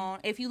 your phone.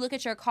 If you look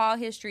at your call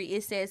history,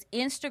 it says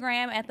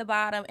Instagram at the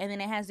bottom, and then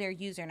it has their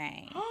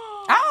username.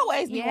 I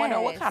always be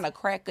wondering what Yes. kind of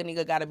crack a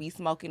nigga gotta be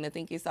smoking to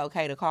think it's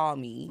okay to call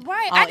me.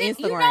 Right, On I didn't.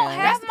 Instagram. You don't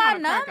have the my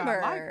kind of crack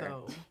number. I like,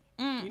 though.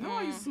 You know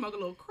I used to smoke a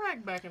little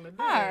crack back in the day.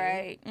 All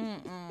right.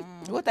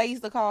 Mm-mm. What they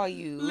used to call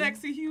you?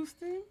 Lexi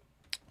Houston.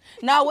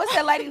 No, what's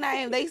that lady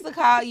name? They used to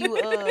call you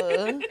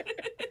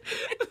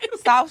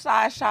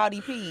Southside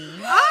Shawty P.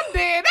 I'm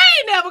dead. They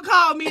ain't never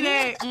called me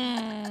that.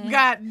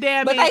 God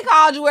damn it. But they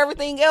called you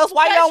everything else.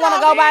 Why you don't want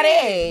to go by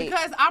that?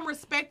 Because I'm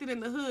respected in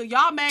the hood.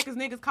 Y'all mad because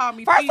niggas called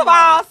me First of P-Lo.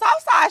 all,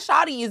 Southside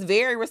Shawty is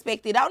very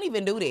respected. Don't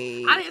even do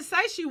that. I didn't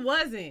say she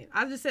wasn't.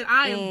 I just said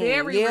I am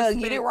very yeah, respected.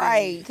 get it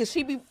right. Cause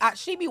she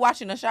be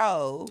watching the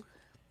show.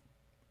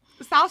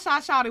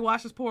 Southside Shawty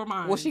watches Poor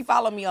Minds. Well, she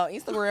follow me on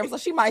Instagram, so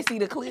she might see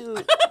the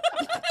clip.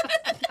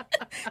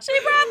 She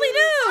probably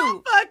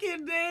do.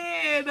 fucking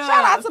dead.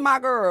 Shout out to my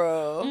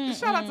girl.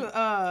 Shout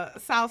out to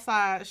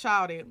Southside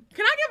Shawty.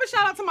 Can I give a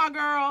shout out to my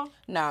girl?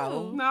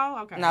 No. No?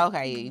 Okay. No,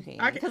 okay, yeah, you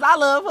can. Okay. Because I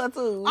love her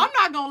too. I'm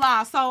not gonna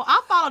lie. So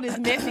I follow this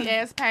messy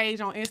ass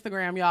page on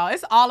Instagram, y'all.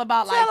 It's all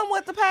about like. Tell them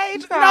what the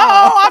page called.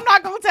 No, I'm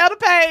not gonna tell the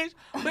page.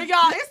 But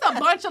y'all, it's a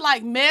bunch of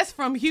like mess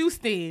from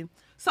Houston.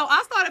 So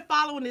I started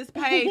following this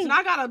page and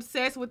I got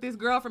obsessed with this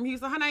girl from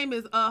Houston. Her name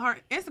is her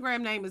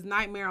Instagram name is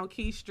Nightmare on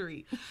Key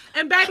Street.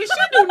 And baby, she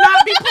do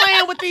not be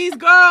playing with these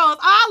girls.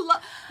 Let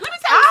me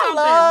tell you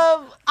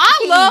something.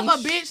 I love a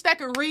bitch that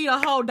can read a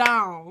hoe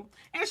down.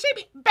 And she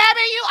be, baby,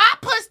 I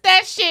push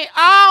that shit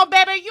on,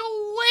 baby.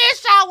 You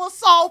wish I was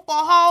sold for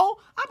hoe.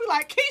 I be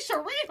like,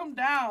 Keisha, read them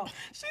down.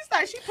 She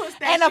say she puts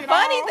that And shit the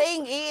funny on.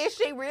 thing is,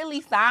 she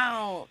really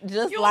sound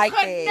just You like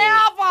could that.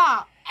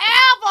 never,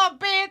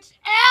 bitch,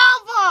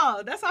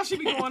 ever. That's how she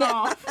be going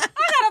on. I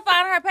gotta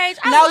find her page.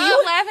 I No, love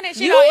you- laughing at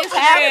shit You on Instagram.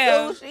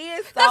 have to. She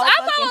is so Because I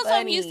fucking follow some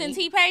funny. Houston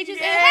T pages,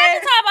 and Yes.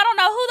 half the time I don't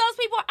know who those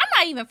people are. I'm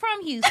not even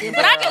from Houston,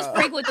 but I just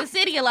Girl. frequent the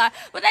city a lot.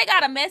 But they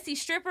got a messy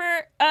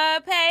stripper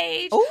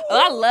page. Ooh.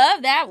 I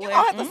love that one. You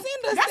gonna have to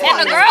send us That's that. And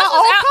one the of girls my was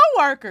old out-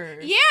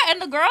 coworkers. Yeah,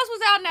 and the girls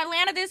was out in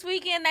Atlanta this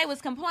weekend. They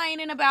was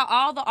complaining about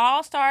all the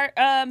All-Star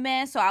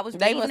mess, so I was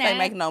They reading must that. ain't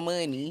making no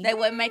money. They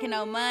wasn't making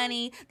no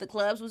money. The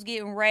clubs was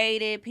getting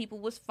raided. People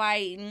was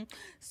fighting.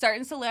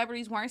 Certain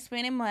celebrities weren't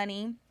spending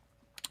money.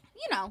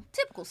 You know,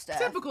 typical stuff.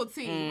 Typical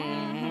tea.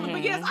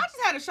 But yes, I just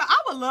had a show. I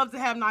would love to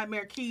have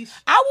Nightmare Keish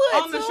I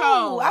would on too. the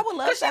show. I would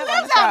love Because to she have her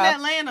on lives the out in show.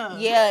 Atlanta.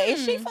 Yeah, and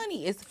she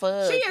funny as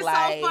fuck. She is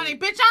like, so funny.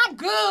 Bitch, I'm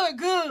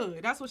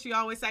good. That's what she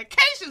always say.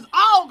 Keisha's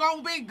all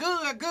gonna be good.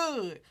 I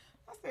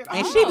said,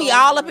 And oh. she be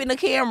all up in the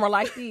camera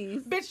like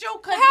this. Bitch, you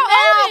could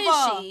How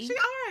never. old is she? She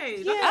our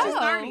age. I Yeah. think she's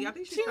 30. I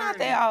think she's She 30. not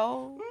that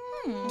old.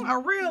 A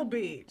real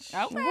bitch.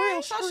 Okay.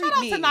 Real So street shout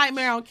out to bitch.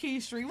 Nightmare on Key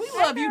Street. We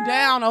love you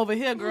down over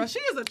here, girl. She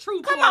is a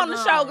true Come tour on the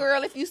show,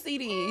 girl, if you see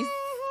this.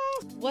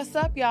 What's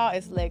up, y'all?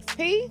 It's Lex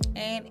P.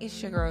 And it's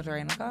your girl,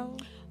 Dre Nicole.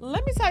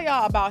 Let me tell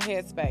y'all about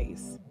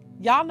Headspace.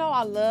 Y'all know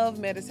I love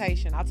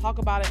meditation. I talk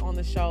about it on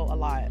the show a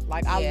lot.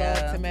 Like, I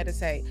love to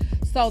meditate.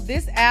 So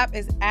this app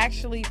is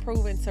actually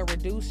proven to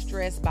reduce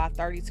stress by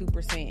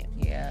 32%.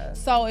 Yeah.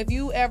 So if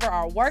you ever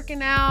are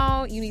working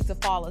out, you need to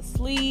fall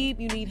asleep,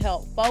 you need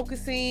help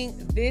focusing,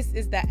 this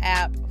is the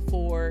app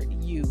for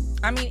you.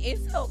 I mean,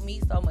 it's helped me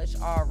so much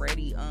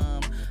already.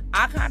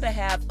 I kind of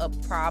have a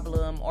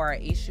problem or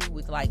an issue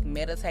with like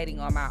meditating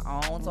on my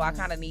own, so I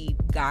kind of need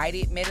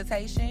guided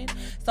meditation.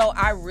 So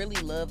I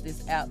really love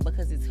this app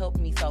because it's helped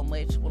me so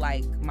much with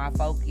like my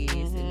focus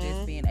and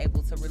just being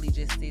able to really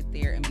just sit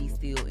there and be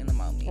still in the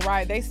moment.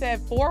 Right. They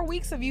said 4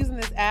 weeks of using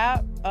this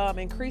app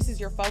increases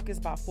your focus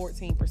by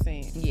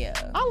 14%. Yeah.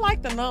 I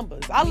like the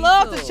numbers. I Me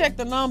love too. to check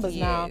the numbers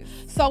now. Yes.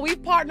 So we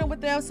partnered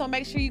with them. So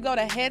make sure you go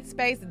to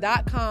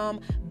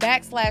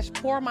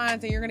headspace.com/poor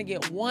minds and you're going to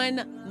get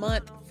 1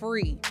 month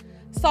free.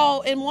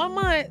 So in 1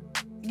 month,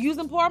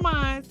 using Poor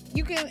Minds,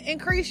 you can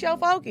increase your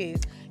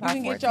focus. You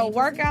can get your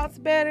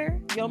workouts better,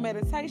 your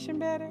meditation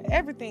better.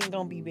 Everything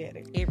gonna be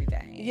better.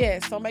 Everything.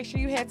 Yes, so make sure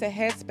you head to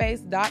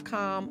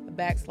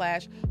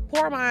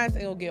headspace.com/Poor Minds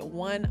and you'll get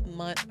 1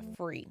 month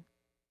free.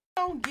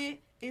 Don't get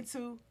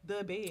into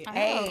the bed.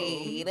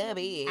 Hey, the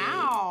bed.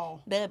 Ow.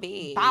 The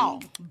bed. Bow.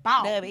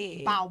 Bow. The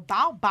bed. Bow.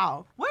 Bow.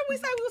 Bow. What did we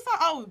say we was talking?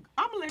 Oh,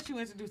 I'm gonna let you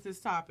introduce this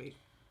topic.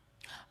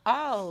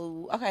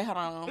 Oh, okay, hold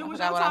on. It was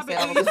I your forgot topic.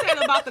 what I And said. you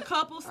said about the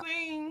couples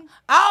thing.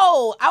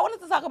 Oh, I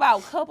wanted to talk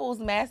about couples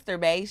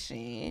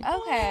masturbation.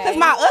 Okay. Because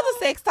my other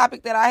sex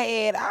topic that I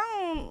had, I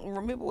don't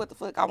remember what the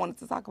fuck I wanted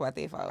to talk about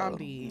that for. I'm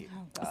dead.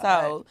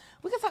 So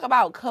we can talk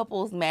about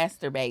couples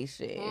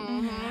masturbation.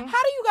 Mm-hmm.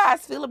 How do you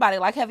guys feel about it?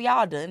 Like, have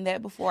y'all done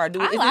that before? Is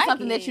like it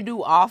something that it. you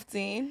do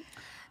often?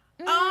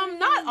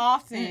 Not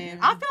often.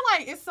 I feel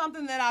like it's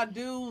something that I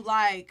do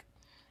like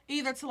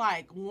either to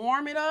like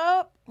warm it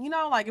up, you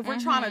know, like if we're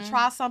trying to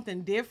try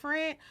something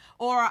different,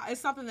 or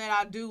it's something that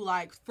I do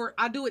like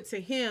I do it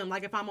to him,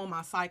 like if I'm on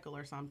my cycle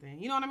or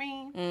something. You know what I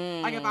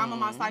mean? Like if I'm on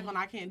my cycle and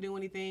I can't do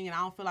anything and I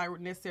don't feel like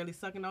necessarily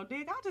sucking no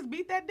dick, I'll just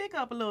beat that dick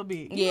up a little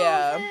bit. You know what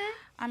I'm saying?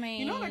 I mean,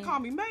 You know they call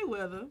me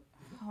Mayweather.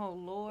 oh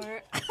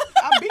Lord,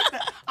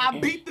 I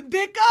beat the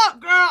dick up,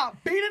 girl.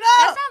 Beat it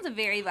that up. sounds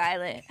very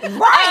violent.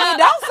 Right. It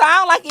don't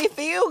sound like it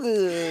feel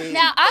good.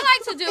 Now I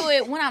like to do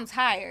it when I'm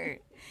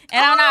tired.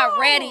 And I'm not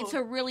ready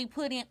to really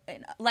put in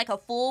like a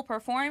full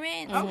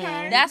performance.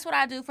 Okay. That's what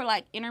I do for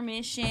like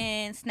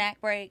intermission, snack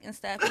break and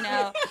stuff, you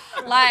know.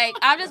 Like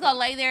I'm just gonna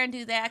lay there and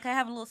do that. I can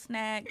have a little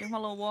snack, drink my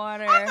little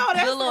water, I know,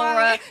 that's do a little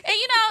right. rub. And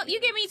you know,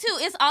 you get me too.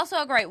 It's also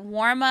a great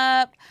warm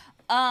up.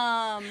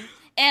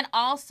 And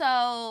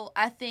also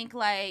I think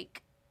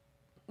like,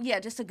 yeah,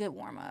 just a good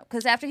warm up.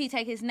 Because after he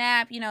take his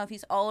nap, you know, if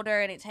he's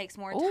older and it takes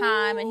more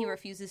time and he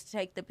refuses to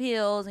take the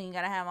pills and you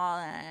got to have all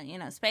that, you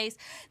know, space,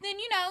 then,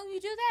 you know,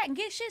 you do that and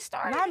get shit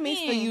started. Not again.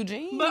 Mr.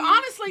 Eugene. But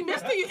honestly,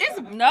 it's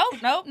No.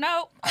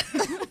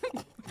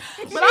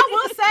 But I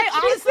will say, She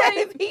honestly, said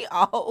if he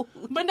old.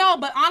 but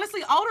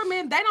honestly, older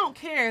men, they don't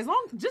care. As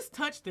long just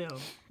touch them.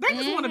 They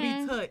just want to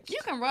be touched. You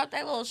can rub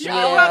that little You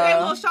shoulder. can rub their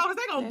little shoulders.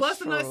 They gonna That's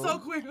bust a nut true. so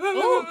quick.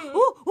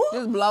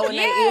 Just blowing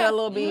their ear a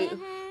little bit.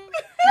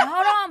 Now,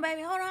 hold on,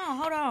 baby. Hold on.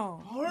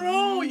 Hold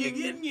on, you're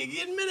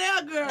getting me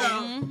there,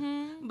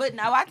 girl. But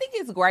no, I think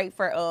it's great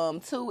for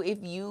too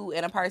if you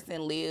and a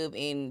person live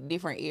in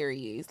different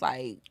areas,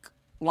 like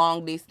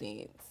long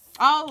distance.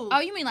 Oh,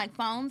 You mean like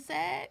phone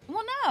sex?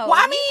 Well, no. Well,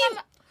 I mean,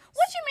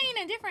 What you mean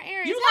in different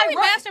areas? you How like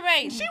we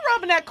masturbate? She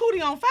rubbing that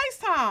cootie on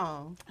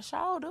FaceTime.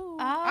 sure do.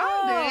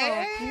 Oh,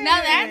 dead.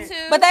 now that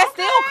too. But that's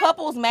still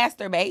couples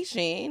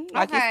masturbation.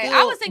 Like it's okay. still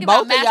I was thinking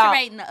about both of y'all-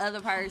 masturbating the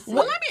other person.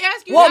 Well, let me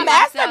ask you. Well, this.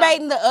 myself.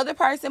 masturbating the other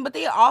person, but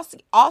then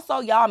also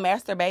y'all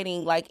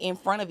masturbating like in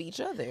front of each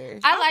other.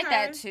 I like Okay.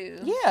 that too.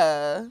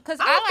 Yeah, Because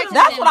I I like feel- to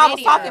that's send what I was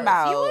videos. talking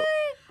about. You would?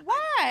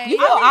 Why? You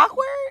feel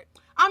awkward?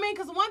 I mean,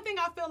 because one thing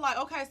I feel like,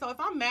 okay, so if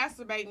I'm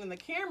masturbating and the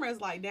camera is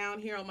like down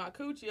here on my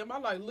coochie, am I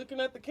like looking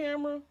at the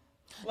camera?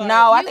 Like,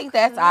 No, I You think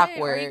that's could,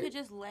 awkward. Or you could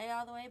just lay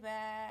all the way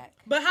back.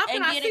 But how can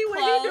and I get see it what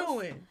he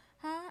close. doing?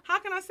 Huh? How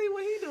can I see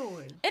what he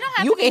doing? It don't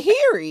have You to can be.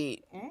 hear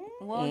it.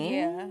 Well,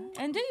 yeah.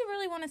 And do you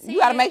really want to see You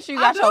got to it? make sure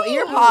you I got your do.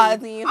 ear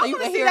pods in so I you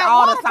wanna can see hear that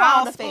all the waterfall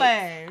sound effects.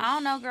 splash. I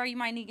don't know, girl. You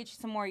might need to get you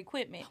some more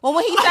equipment. Well,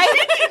 when he say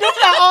You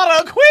got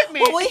all the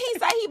equipment. well, when he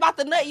say he about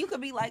to nut, you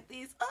could be like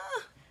this.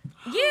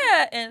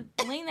 Yeah, and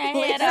lean that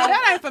Lean head No, up.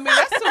 that ain't for me.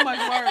 That's too much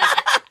work.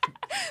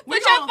 Put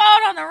your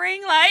phone on the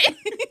ring light and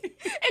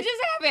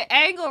just have it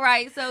angle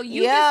right so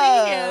you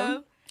can see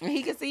him. And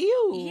he can see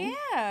you.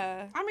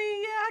 Yeah. I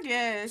mean, yeah, I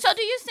guess. So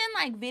do you send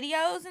like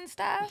videos and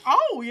stuff?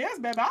 Oh, yes,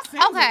 baby. I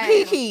seen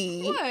Okay.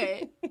 Kiki,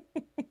 What?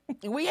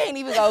 we ain't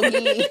even gonna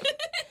get.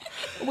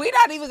 We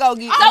not even gonna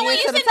get So when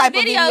into you the send type the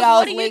of videos, videos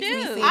what do you Lex do?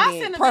 be sending. I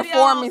send the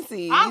Performances.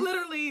 videos. I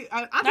literally,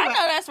 I I know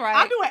that's right.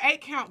 I do an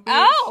 8 count,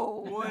 bitch.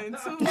 Oh. 1,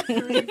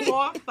 2, 3,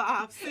 4,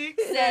 5,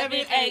 6, 7,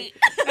 8. 8.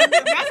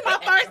 That's my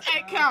first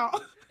 8 count.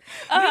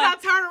 Then Uh-huh.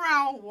 I turn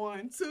around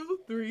 1, 2,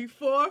 3,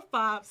 4,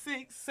 5,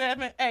 6,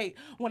 7, 8.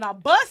 When I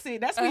bust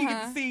it, that's when you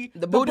get to see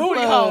The booty plug.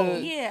 hole.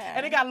 Yeah.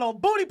 And it got a little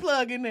booty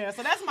plug in there.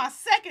 So that's my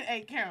second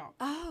 8 count.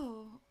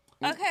 Oh.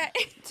 Okay.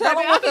 Tell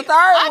Baby, them what the I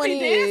third one be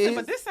dancing, is.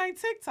 but this ain't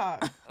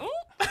TikTok.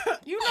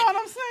 You know what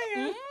I'm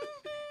saying?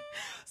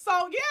 So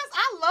yes,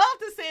 I love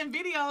to send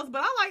videos,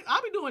 but I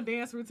be doing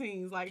dance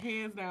routines, like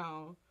hands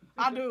down.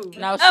 I do.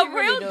 No, she A really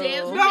real do.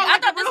 dance routine. No, I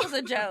like thought a this real- was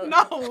a joke.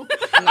 No,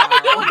 I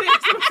be doing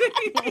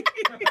dance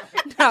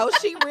routines. No,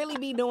 she really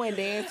be doing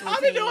dance routines.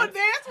 I be doing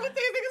dance routines.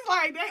 Niggas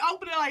like they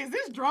open it like, is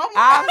this drum line?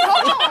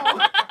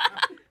 I-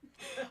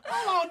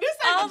 Hold on, this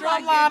ain't Oh the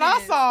drum my line I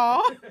goodness.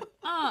 saw.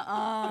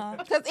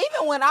 Because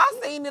even when I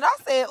seen it, I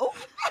said, "Ooh,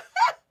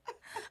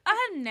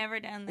 I have never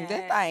done that.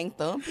 that thing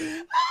thumping."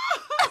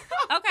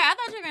 Okay, I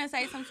thought you were gonna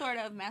say some sort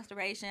of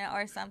masturbation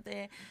or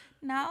something.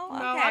 No, okay.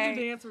 No, I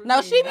do dance routines.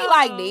 No, she be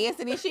like Oh.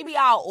 dancing and she be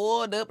all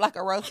oiled up like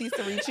a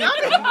rotisserie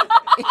chicken.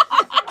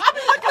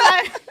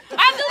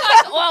 I do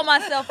like to oil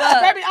myself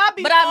up. Baby, I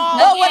be But I'm all-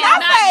 But when again, I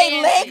not say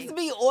dancing. Lex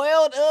be oiled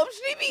oiled up.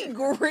 She be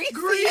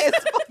greasy as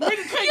fuck.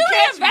 Nigga couldn't You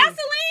catch had me.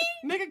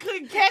 Vaseline? Nigga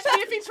couldn't catch me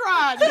if he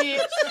tried,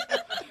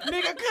 bitch.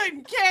 Nigga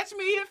couldn't catch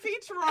me if he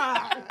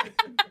tried.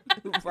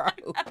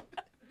 Bro.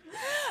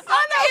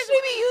 I know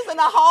she be using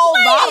a whole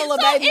bottle of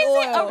baby is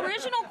oil. it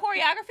original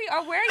choreography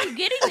or where are you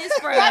getting this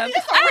from? Like,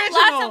 it's I have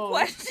lots original. of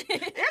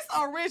questions. It's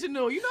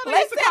original. You know they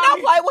Lex used said, to call don't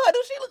me play with her.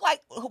 Do she look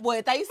like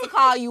what? They used to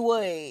call you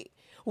what?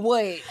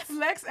 What?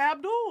 Lex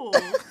Abdul.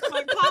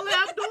 Like Paula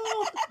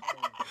Abdul.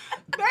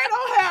 They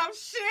don't have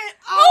shit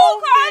Who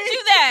on called me.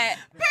 you that?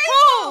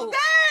 People, Who?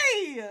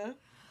 they.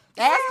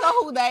 Ask her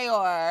who they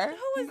are.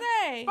 Who is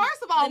they?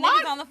 First of all, the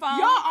why niggas on the phone?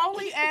 y'all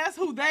only ask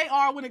who they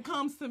are when it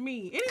comes to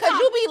me? Cause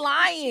you be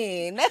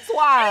lying. That's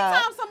why.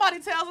 Anytime somebody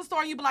tells a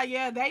story, you be like,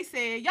 yeah, they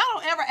said. Y'all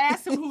don't ever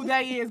ask them who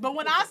they is. But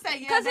when I say,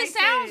 yeah, Because they it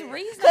sounds said,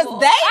 reasonable.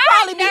 Cause they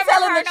probably be never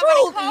telling heard the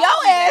nobody truth. call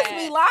Your me ass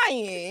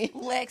that. be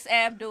lying. Lex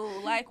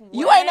Abdul, like what?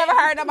 You ain't never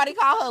heard nobody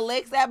call her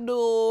Lex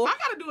Abdul, I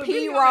gotta do a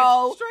video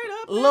P-Roll, that straight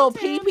up. Lil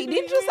Mountain PP. Didn't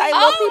you Dew. say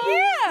Lil Oh,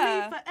 PP?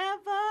 yeah. Me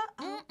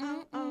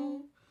forever.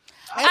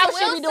 That's I what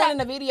she will be doing say- in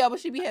the video, but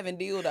she be having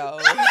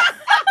dildos.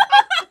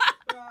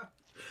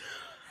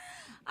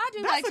 I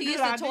do That's like a to use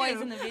good the toys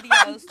idea. in the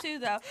videos too,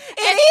 though.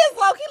 It is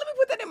low key. Let me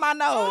put that in my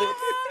notes.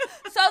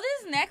 So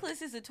this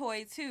necklace is a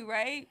toy too,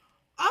 right?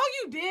 Oh,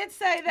 you did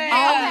say that.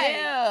 Oh Okay.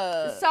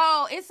 yeah.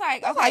 So it's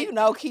like That's how you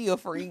know Kia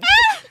freak.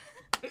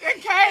 In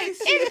case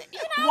you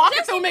know, walking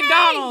just through in case.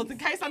 McDonald's, in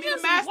case I need to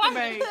Just walk-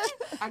 masturbate,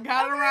 I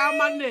got it around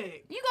my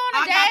neck. You go on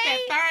I a got that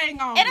date, thing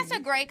on. and me. it's a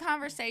great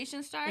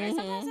conversation starter. Mhm.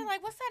 Sometimes they're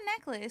like, "What's that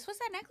necklace? What's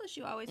that necklace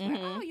you always wear?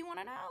 Mhm. Oh, you want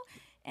to know?"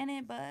 And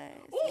it buzz.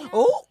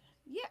 Ooh,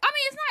 Yeah, I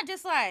mean, it's not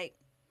just like,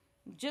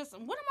 what am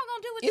I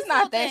gonna do with it's this not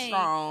little that thing?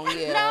 strong.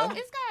 Yeah. No,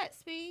 it's got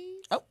speed.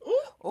 Oh.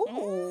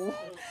 Ooh.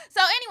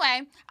 So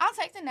anyway, I'll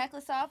take the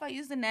necklace off. I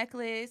use the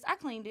necklace. I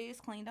cleaned it.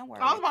 It's clean. Don't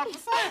worry. I was about to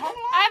say, hold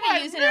on. I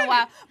haven't used it in a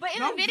while, but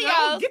in the Don't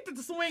videos, get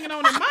to swinging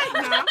on the mic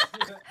now.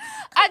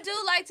 I do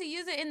like to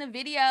use it in the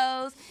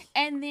videos,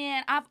 and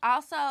then I've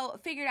also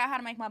figured out how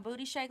to make my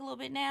booty shake a little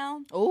bit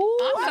now. Ooh,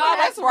 I I know know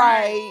that's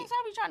right. So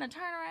I be trying to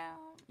turn around.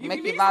 You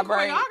Make need it some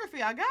vibrate.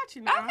 choreography. I got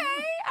you now.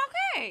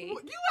 Okay. You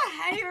a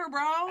hater, bro.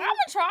 I'm gonna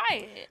try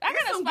it. I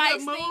Get gotta some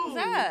spice good things moves.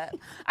 up.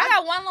 I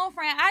got one little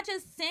friend. I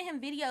just send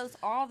him videos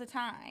all the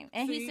time,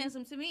 and See? he sends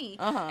them to me.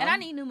 Uh-huh. And I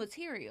need new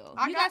material.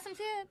 I You got- got some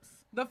tips?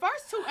 The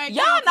first 2 8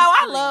 Y'all counts know is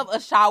I free. love a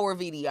shower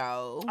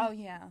video. Oh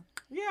yeah.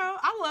 Yeah,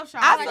 I love shower.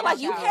 I like feel a like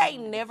you shower can't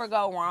video. never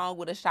go wrong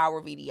with a shower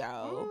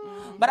video.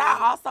 Mm. But I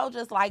also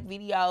just like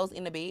videos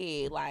in the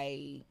bed,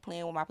 like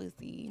playing with my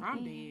pussy.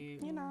 I'm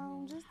dead. You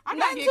know, just I gotta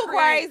nothing get too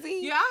creative.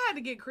 crazy. Yeah, I had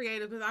to get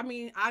creative because I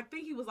mean I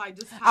think he was like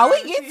just. Oh, tired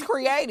it of gets seeing-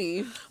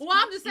 creative. Well,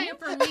 I'm just saying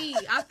for me.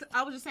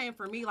 I was just saying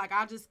for me, like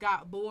I just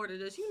got bored of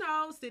just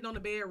sitting on the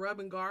bed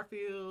rubbing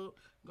Garfield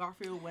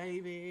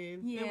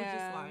waving. It was just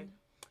Yeah. like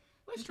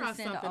let's You try can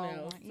send the something old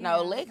else. one. No,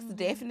 Yeah. Lex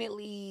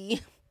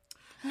definitely.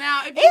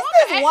 Now, if you It's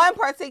want this one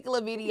particular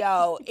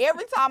video.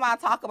 Every time I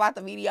talk about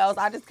the videos,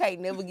 I just can't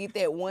never get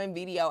that one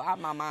video out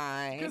my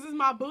mind. because it's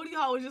my booty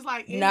hole is just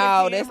like in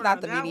No, the that's camera.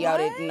 not the video.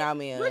 That No,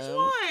 ma'am. Which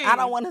one? I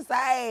don't want to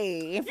say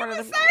in You front can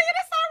of say the. it.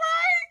 It's all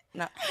right.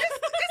 No, It's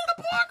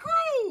the poor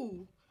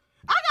crew.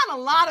 I got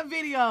a lot of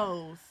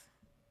videos.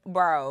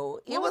 bro.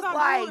 It What was was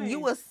I like doing? you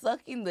was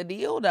sucking the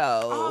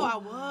dildo. Oh, I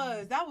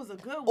was. That was a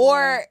good one.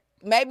 Or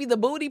maybe the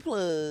booty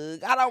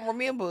plug. I don't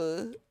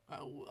remember.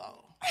 Oh.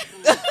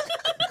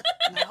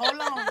 Now, hold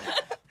on.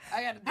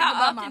 I got to think How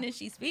about often my. is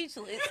she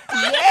speechless?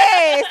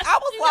 Yes, I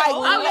was like,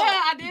 Oh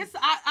yeah, I did.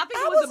 I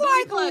think I it was the was booty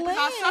like, plug because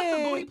I sucked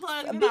the booty Lex,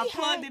 plug and be then I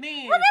plugged it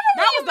in. Remember that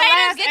when was you the made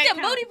us last get 8 them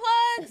count. booty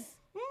plugs?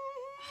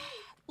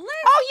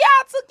 oh yeah,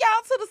 I took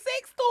y'all to the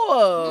sex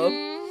store.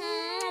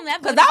 Mm-hmm. That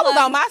Cause booty I was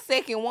plug- on my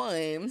second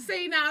one.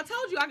 See, now I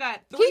told you I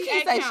got 3 Kiki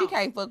 8 say count. she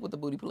can't fuck with the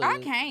booty plug. I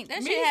can't.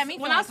 That shit had me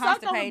when feeling I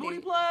sucked on the constipated. booty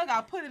plug,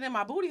 I put it in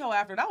my booty hole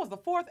after. That was the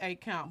 4th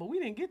 8 count, but we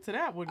didn't get to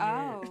that one yet.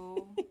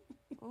 Oh.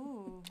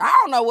 Ooh. I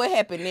don't know what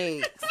happened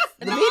next.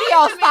 The No, video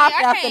I mean, stopped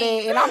I after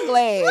can't. that, and I'm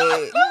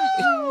glad.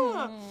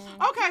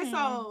 Okay,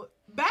 so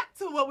back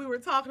to what we were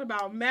talking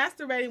about,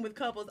 masturbating with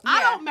couples. Yeah.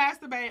 I don't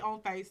masturbate on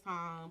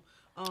FaceTime.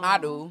 I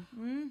do.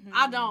 Mm-hmm.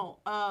 I don't.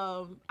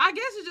 I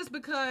guess it's just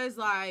because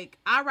like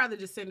I'd rather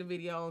just send a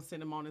video and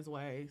send him on his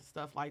way,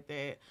 stuff like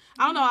that.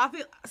 I don't know. I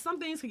feel some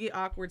things can get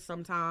awkward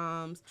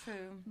sometimes. True.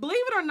 Believe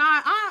it or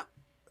not,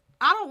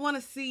 I don't want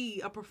to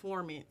see a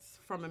performance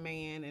from a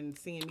man and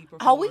seeing me perform.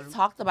 Oh, we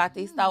talked about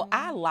this though.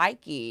 I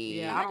like it.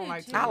 Yeah, I don't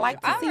like too. to. I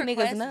like to I see niggas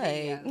request nut.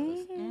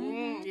 videos.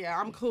 Mhm. Yeah,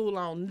 I'm cool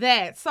on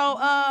that. So,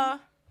 I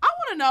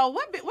want to know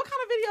what kind of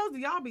videos do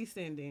y'all be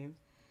sending?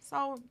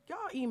 So y'all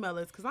email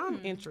us because I'm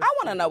interested. I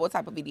want to know what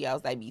type of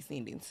videos they be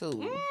sending too.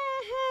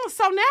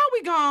 So now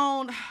we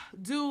gonna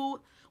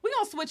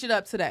switch it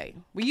up today.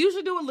 We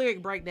usually do a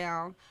lyric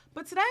breakdown,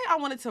 but today I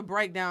wanted to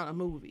break down a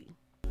movie.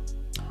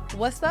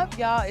 What's up,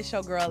 y'all? It's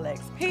your girl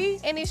XP.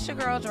 And it's your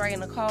girl, Dre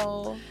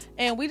Nicole.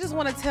 And we just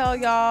want to tell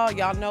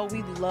y'all know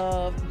we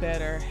love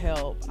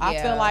BetterHelp.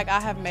 I feel like I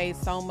have made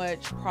so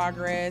much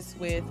progress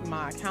with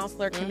my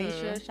counselor,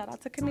 Kanisha. Shout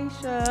out to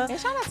Kanisha. And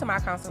shout out to my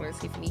counselor,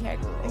 Tiffany. Hey,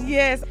 girl.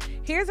 Yes.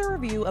 Here's a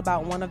review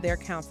about one of their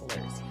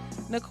counselors.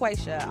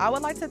 Naquasia, I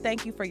would like to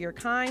thank you for your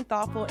kind,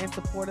 thoughtful, and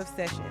supportive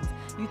sessions.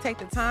 You take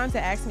the time to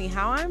ask me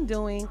how I'm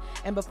doing,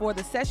 and before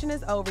the session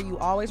is over, you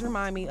always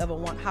remind me of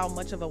how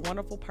much of a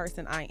wonderful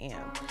person I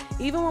am.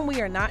 Even when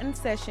we are not in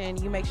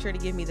session, you make sure to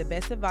give me the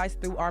best advice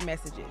through our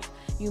messages.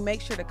 You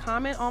make sure to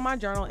comment on my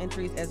journal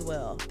entries as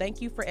well.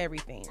 Thank you for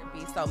everything.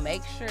 So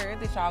make sure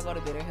that y'all go to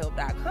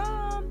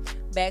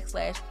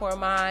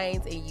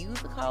betterhelp.com/poorminds and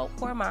use the code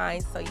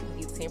poorminds so you can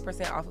get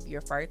 10% off of your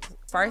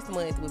first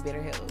month with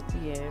BetterHelp.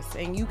 Yes,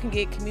 and you can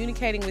get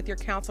communicating with your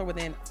counselor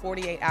within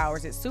 48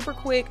 hours. It's super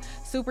quick,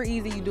 super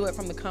easy. You do it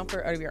from the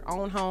comfort of your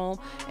own home,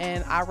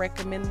 and I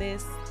recommend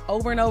this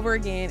over and over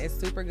again. It's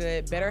super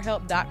good.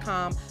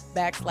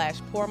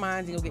 BetterHelp.com/poorminds,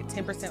 and you'll get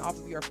 10% off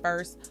of your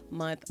first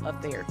month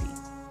of therapy.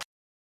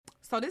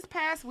 So this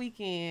past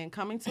weekend,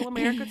 Coming to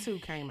America 2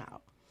 came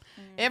out.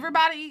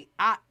 Everybody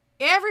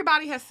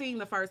has seen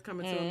the first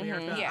Coming to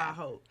America, I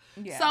hope.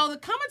 Yeah. So the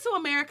Coming to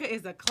America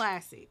is a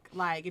classic.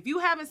 Like, if you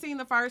haven't seen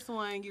the first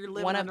one, you're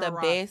living one of the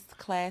best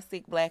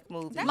classic black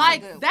movies.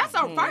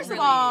 First of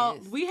all,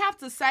 we have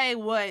to say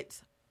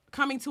what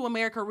Coming to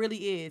America really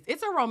is.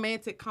 It's a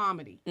romantic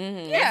comedy.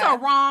 It's a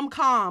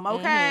rom-com,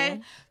 okay?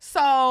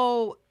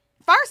 So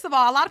first of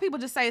all, a lot of people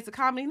just say it's a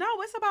comedy. No,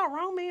 it's about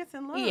romance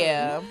and love.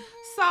 Yeah.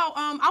 So,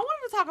 I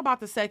wanted to talk about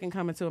the second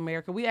Coming to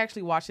America. We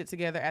actually watched it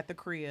together at the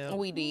crib.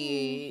 We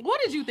did. What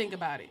did you think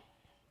about it?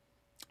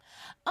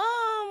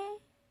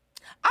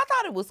 I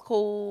thought it was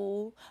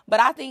cool, but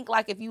I think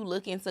like if you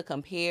looking to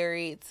compare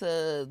it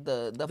to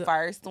the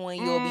first one,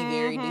 you'll be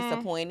very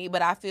disappointed.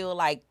 But I feel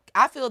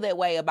that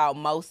way about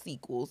most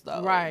sequels,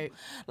 though. Right.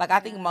 Like, I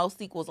think most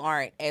sequels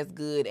aren't as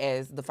good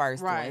as the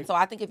first one. So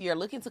I think if you're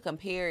looking to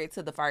compare it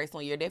to the first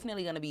one, you're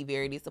definitely going to be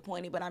very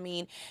disappointed. But, I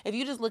mean, if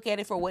you just look at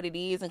it for what it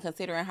is and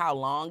considering how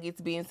long it's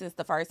been since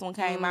the first one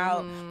came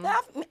out, then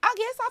I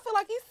guess I feel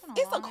like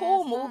it's a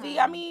cool movie.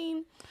 I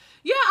mean,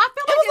 yeah, I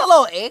feel like it was a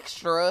little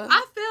extra.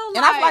 I feel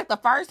like the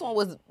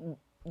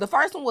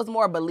first one was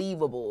more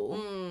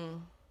believable.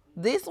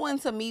 This one,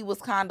 to me, was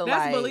kind of like...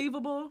 That's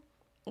believable?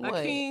 What?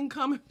 A king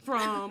coming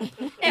from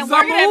and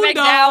working at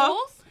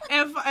McDowell's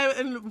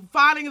and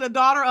finding the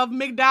daughter of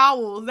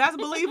McDowell's. That's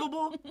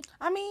believable.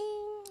 I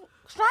mean,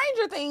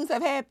 stranger things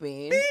have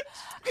happened.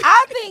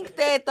 I think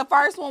that the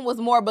first one was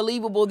more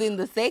believable than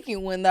the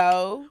second one,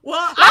 though. Well,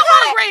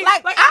 I agree.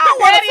 I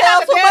don't want to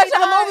tell too much of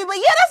the movie, but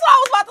yeah, that's what I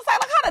was about to say.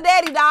 Like, how the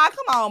daddy died?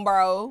 Come on,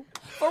 bro.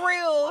 For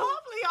real.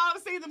 Hopefully y'all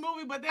have seen the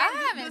movie, but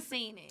I haven't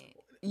seen it.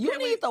 You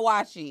need to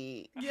watch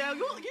it. Yeah, you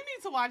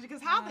need to watch it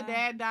because how the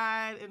dad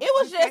died. It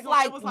was just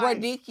like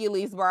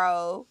ridiculous,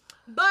 bro.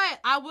 But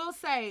I will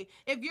say,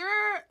 if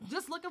you're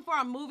just looking for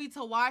a movie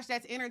to watch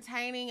that's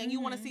entertaining and you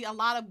want to see a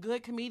lot of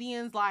good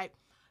comedians, like,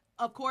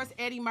 of course,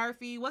 Eddie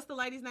Murphy. What's the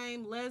lady's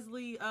name?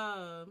 Leslie.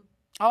 Oh,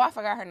 I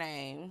forgot her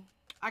name.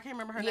 I can't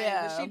remember her name,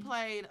 but she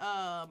played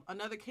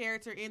another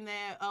character in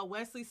that.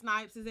 Wesley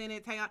Snipes is in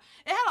it. Teyana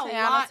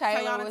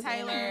Taylor.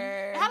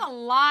 It had a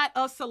lot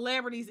of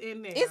celebrities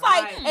in there. It's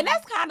like, and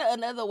that's kind of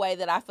another way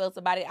that I felt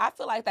about it. I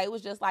feel like they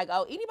was just like,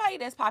 oh, anybody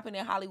that's popping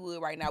in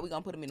Hollywood right now, we're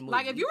going to put them in the movie.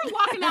 Like, if you were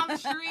walking down the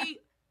street,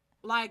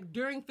 like,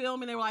 during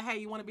filming, they were like, hey,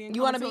 you want to be in?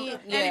 You want to be?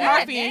 Eddie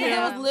Murphy in here.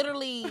 There was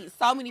literally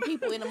so many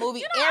people in the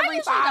movie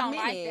every 5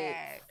 minutes.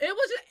 Like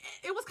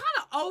it was kind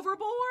of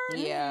overboard.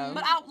 Yeah.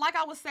 But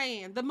I was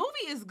saying, the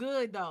movie is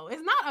good though.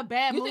 It's not a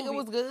bad movie. You think it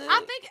was good?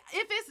 I think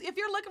if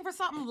you're looking for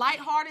something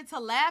lighthearted to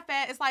laugh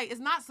at, it's like it's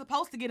not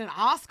supposed to get an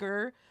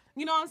Oscar.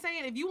 You know what I'm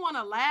saying? If you want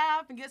to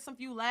laugh and get some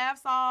few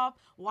laughs off,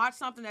 watch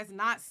something that's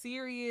not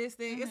serious,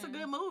 then it's a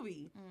good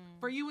movie.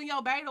 For you and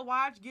your bae to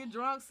watch, get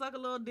drunk, suck a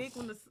little dick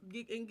when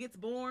it gets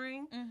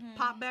boring,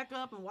 pop back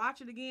up and watch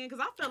it again.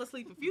 Because I fell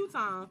asleep a few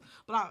times,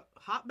 but I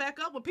hopped back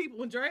up with people.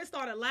 When Dre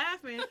started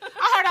laughing,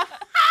 I heard a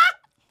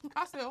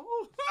I said,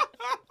 ooh.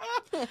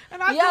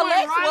 And I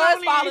Lex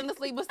was falling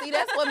asleep, but see,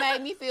 that's what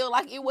made me feel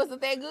like it wasn't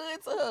that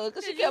good to her,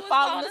 because she kept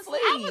falling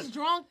asleep. I was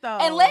drunk, though.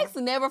 And Lex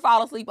never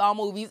fall asleep on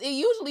movies. It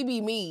usually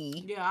be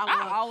me. Yeah,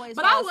 I always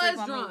but fall I asleep was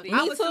on drunk. movies.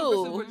 I was Me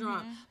too. super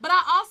drunk. But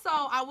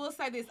I will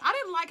say this. I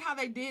didn't like how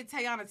they did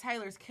Teyana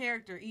Taylor's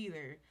character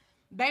either.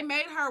 They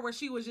made her where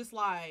she was just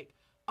like,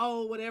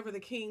 oh, whatever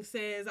the king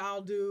says,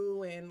 I'll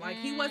do. And, like,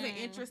 he wasn't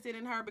interested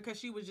in her because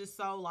she was just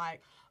so,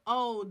 like,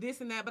 oh,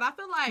 this and that. But I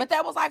feel like... But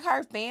that was like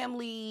her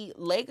family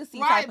legacy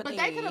type of thing. Right, but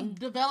they could have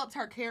developed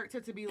her character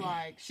to be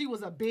like, she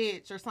was a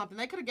bitch or something.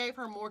 They could have gave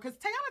her more, because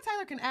Teyana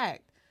Taylor can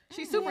act.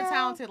 She's super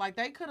talented. Like,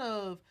 they could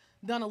have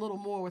done a little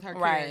more with her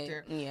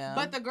character. Yeah.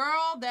 But the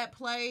girl that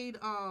played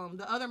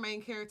the other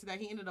main character that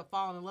he ended up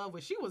falling in love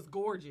with, she was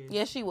gorgeous.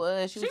 Yeah, she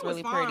was. She was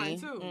really fine, pretty.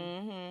 Too.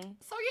 Mm-hmm.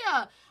 So,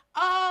 yeah.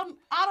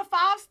 Out of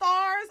 5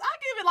 stars, I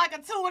give it like a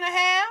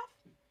 2.5.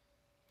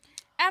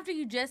 after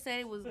you just said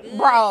it was good.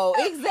 Bro,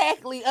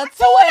 exactly. A 2.5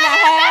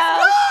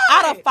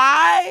 out of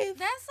 5.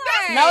 That's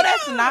like No,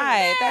 that's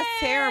not. That's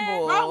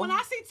terrible. Bro, when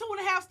I see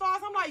 2.5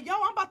 stars, I'm like, yo,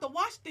 I'm about to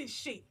watch this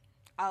shit.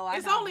 Oh, I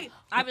It's know. only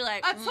I'd be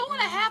like a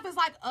 2.5 is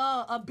like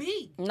a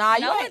B. Nah,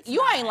 No,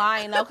 you it's ain't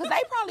lying though, because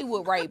they probably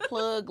would rate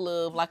Plug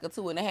Love like a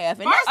 2.5, and that's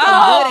a First good of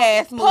all,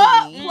 ass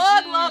movie.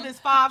 Plug Love is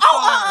 5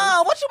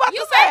 stars. What you about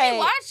You to say? made me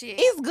watch it.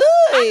 It's good.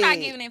 I'm not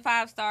giving it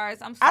 5 stars.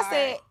 I'm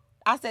sorry.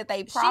 I said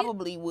they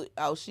probably would.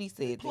 Oh, she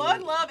said Plug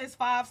that. Love is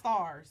 5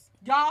 stars.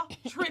 Y'all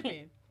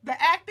tripping. The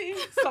acting,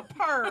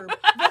 superb.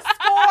 The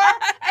score,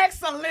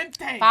 excellent.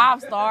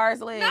 5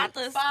 stars, Liz. Not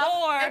the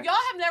score. If y'all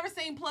have never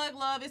seen Plug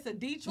Love, it's a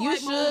Detroit You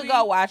should movie.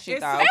 go watch it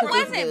though. It 'cause it's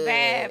wasn't good.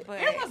 bad,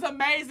 but It was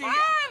amazing. Five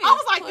I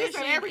was like is this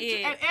at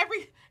pushing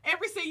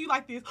every scene you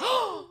like this.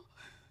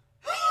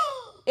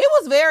 It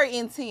was very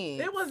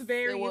intense. It was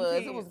very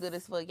intense. It was good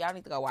as fuck. Y'all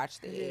need to go watch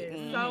that. Yeah.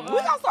 Mhm. So,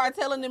 we gonna start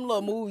telling them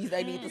little movies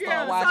they need to start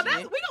Yeah, so watching.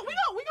 that's we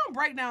gonna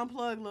break down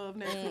Plug Love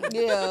next week.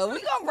 Yeah,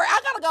 I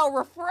gotta go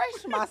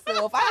refresh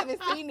myself. I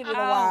haven't seen it in a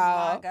Oh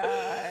while. my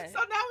god. So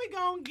now we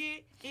gonna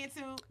get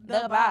into The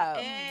the vibe.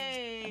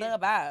 Hey. The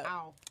vibe.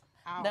 Ow.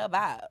 Ow. The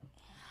vibe.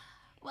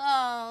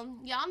 Well,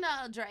 y'all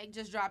know Drake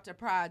just dropped a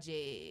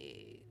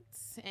project.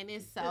 And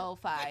it's so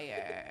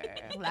fire.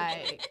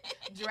 Like,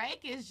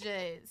 Drake is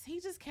he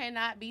just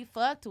cannot be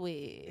fucked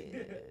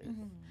with.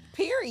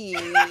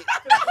 Period.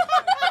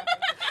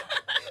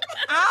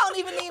 I don't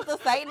even need to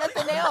say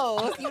nothing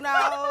else. You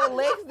know,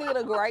 Lex did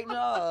a great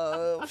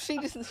job. She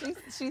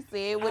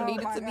said what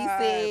needed to be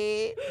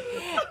said.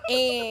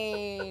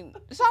 And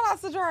shout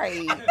out to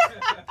Drake.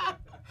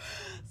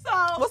 So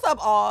What's up,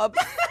 Ob?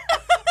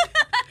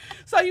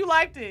 So you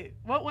liked it?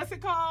 What's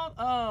it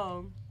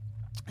called?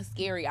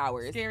 Scary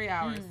Hours. Scary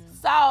Hours.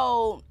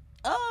 So,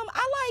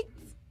 I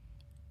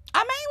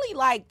mainly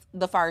liked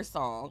the first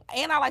song,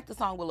 and I liked the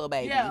song with Lil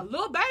Baby. Yeah,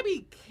 Lil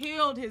Baby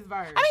killed his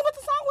verse. I mean, but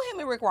the song with him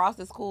and Rick Ross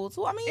is cool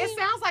too. I mean, it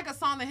sounds like a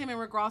song that him and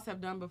Rick Ross have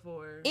done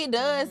before. it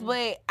does,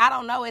 but I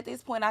don't know. At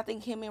this point, I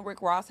think him and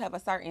Rick Ross have a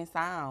certain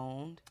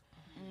sound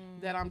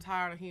That I'm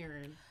tired of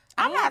hearing.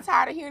 I'm not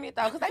tired of hearing it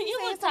though, because they be You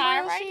saying look some tired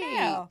real right shit.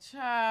 now.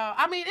 Child.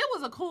 I mean, it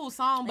was a cool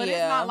song, but it's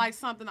Yeah. not like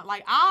something that,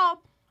 like,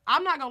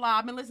 I'm not gonna lie,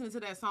 I've been listening to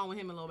that song with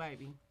him and Lil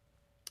Baby.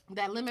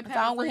 That Lemon The Pepper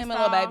song with him and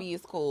freestyle, Lil Baby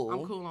is cool.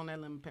 I'm cool on that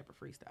Lemon Pepper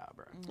freestyle,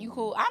 bro. You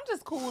cool? I'm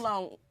just cool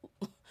on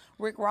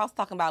Rick Ross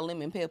talking about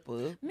lemon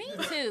pepper. Me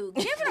too.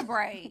 Give it a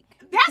break.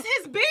 That's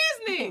his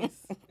business.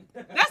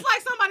 That's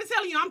like somebody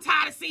telling you, I'm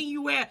tired of seeing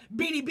you at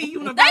BDB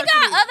University. They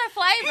got other He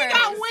flavors.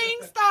 got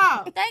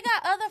Wingstop. They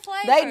got other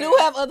flavors. They do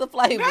have other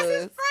flavors. That's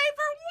his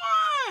favorite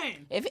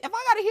one. If I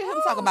gotta hear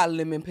him talk about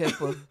lemon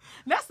pepper,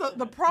 That's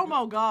the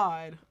promo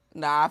god.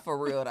 nah, for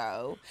real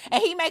though.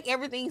 And he make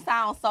everything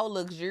sound so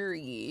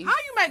luxurious. How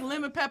you make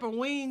lemon pepper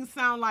wings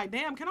sound like,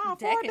 damn, can I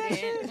afford that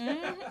shit?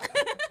 Decadent.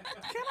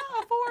 Can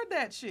I afford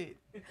that shit?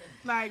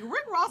 Like,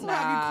 Rick Ross will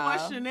have you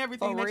question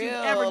everything for that you've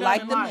real. ever done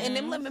Like in them life. and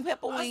them lemon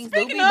pepper wings do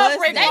Speaking be of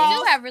busted. Rick They Ross,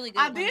 do have really good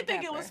I did lemon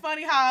think it pepper. was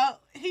funny how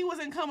he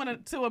wasn't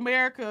coming to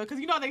America because,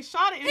 you know, they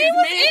shot it in He his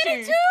was mansion. in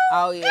it too.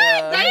 Oh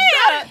yeah. They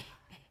shot it.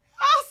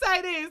 I'll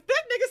say this.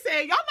 That nigga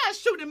said, y'all not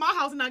shooting in my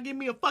house and not giving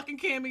me a fucking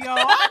cameo.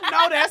 I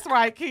know that's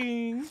right,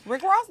 King.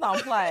 Rick Ross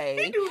don't play.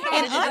 He do not.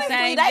 And He do the honestly,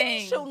 same they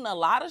thing. be shooting a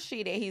lot of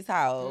shit at his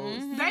house.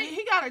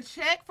 He got a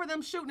check for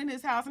them shooting in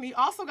his house, and he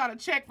also got a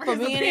check for For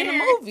his being in the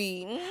appearance.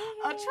 movie.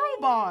 A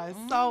true boss.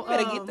 So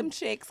Better get them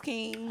checks,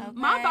 King. Okay.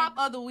 my bop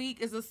of the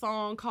week is a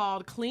song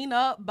called Clean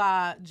Up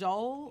by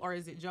Joel, or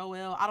is it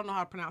Joel? I don't know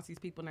how to pronounce these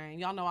people's names.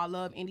 Y'all know I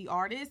love indie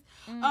artists.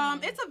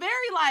 It's a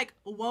very like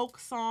woke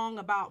song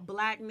about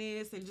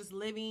blackness and just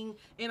living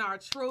in our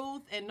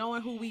truth and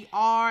knowing who we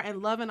are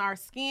and loving our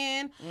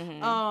skin.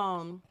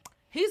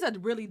 He's a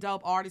really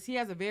dope artist. He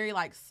has a very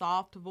like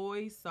soft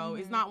voice, so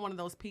it's not one of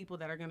those people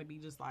that are gonna be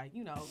just like,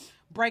 you know,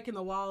 breaking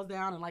the walls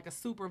down and like a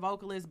super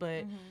vocalist.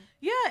 But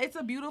yeah, it's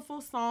a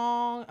beautiful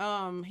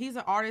song. He's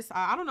an artist.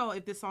 I don't know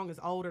if this song is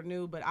old or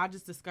new, but I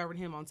just discovered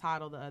him on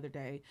Tidal the other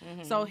day.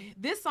 So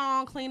this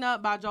song, Clean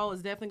Up by Joel,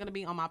 is definitely gonna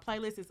be on my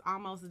playlist. It's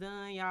almost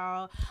done,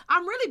 y'all.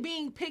 I'm really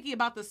being picky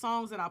about the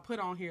songs that I put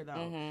on here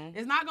though.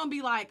 It's not gonna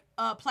be like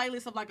a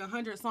playlist of like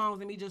 100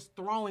 songs and me just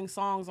throwing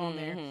songs on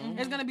there.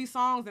 It's gonna be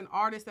songs and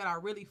artists that I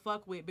really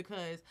fuck with,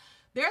 because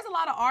there's a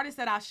lot of artists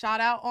that I shout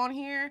out on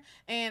here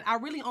and I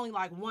really only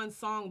like one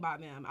song by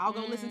them. I'll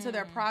go listen to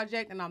their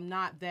project and I'm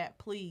not that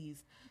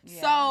pleased.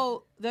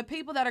 So the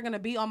people that are going to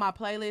be on my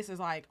playlist is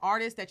like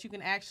artists that you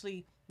can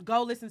actually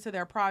go listen to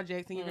their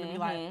projects and you're going to be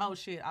like, oh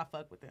shit, I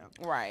fuck with them.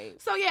 Right.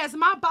 So yes,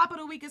 my bop of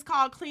the week is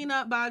called Clean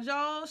Up by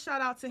Joel. Shout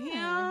out to him.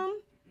 I'll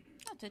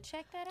have to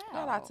check that out.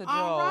 Shout out to Joel.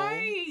 All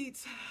right.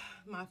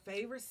 My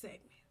favorite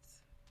segment.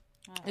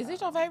 Is this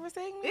your favorite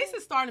segment? This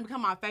is starting to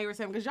become my favorite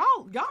segment because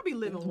y'all be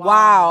living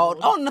Wild.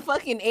 wild. On the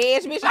fucking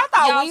edge, bitch. I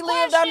thought Y'all we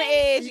lived on the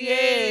edge. questions?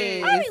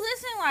 Yes. I be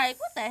listening like,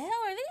 what the hell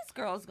are these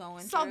girls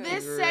going So through.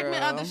 this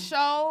segment of the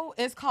show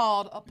is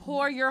called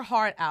Pour Your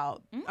Heart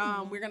Out.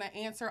 We're going to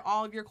answer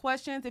all of your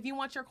questions. If you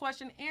want your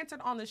question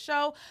answered on the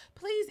show,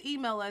 please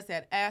email us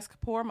at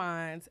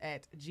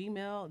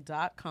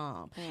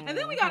askpourminds@gmail.com. And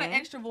then we got an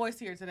extra voice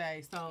here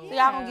today. So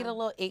y'all gonna get a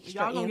little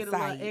extra y'all gonna insight. get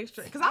a little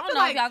extra. Because I I don't feel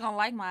know like if y'all gonna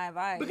like my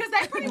advice. because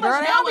they pretty Girl, much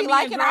they know don't what be me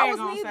liking and Dre ours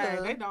gonna say.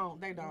 neither. They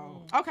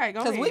don't. Okay, go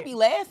ahead. Because we be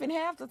laughing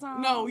half the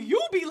time. No,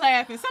 you be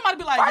laughing. Somebody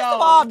be like, First yo.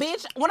 of all,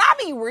 bitch, when I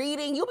be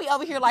reading, you be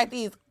over here like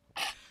these.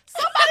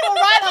 Somebody will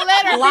write a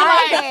letter and be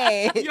Like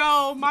like, that.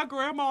 yo, my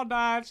grandma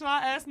died. Should I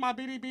ask my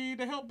BDB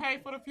to help pay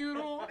for the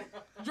funeral?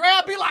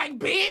 Dre'll be like,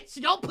 bitch,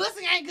 your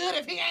pussy ain't good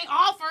if he ain't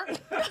offer.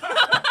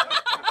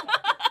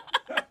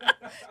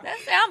 That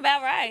sound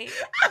about right.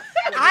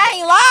 I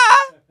ain't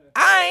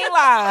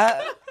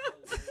lie.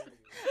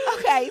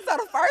 Okay, so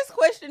the first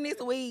question this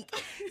week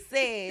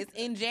says,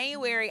 in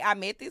January, I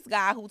met this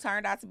guy who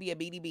turned out to be a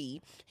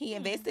BDB. He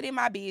invested in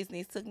my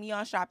business, took me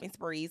on shopping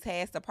sprees,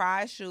 had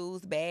surprise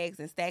shoes, bags,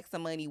 and stacks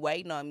of money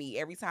waiting on me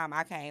every time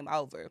I came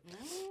over.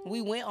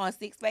 We went on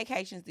 6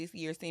 vacations this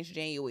year since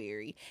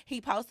January. He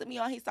posted me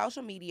on his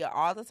social media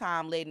all the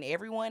time, letting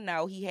everyone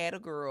know he had a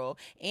girl.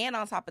 And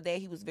on top of that,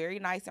 he was very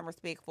nice and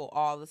respectful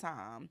all the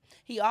time.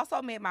 He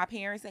also met my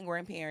parents and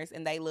grandparents,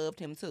 and they loved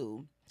him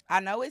too. I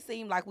know it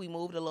seemed like we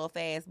moved a little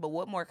fast, but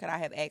what more could I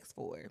have asked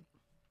for?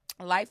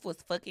 Life was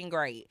fucking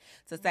great,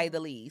 to say the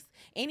least.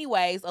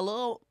 Anyways, a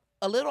little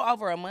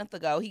over a month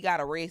ago, he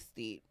got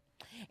arrested.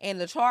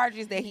 And the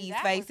charges that he's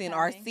facing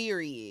are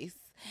serious.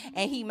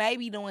 And he may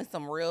be doing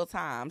some real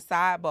time.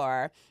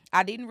 Sidebar,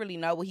 I didn't really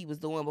know what he was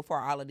doing before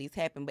all of this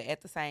happened, but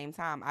at the same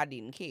time, I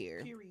didn't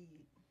care. Period.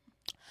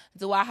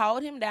 Do I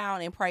hold him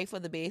down and pray for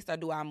the best, or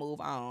do I move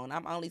on?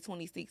 I'm only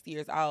 26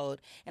 years old,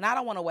 and I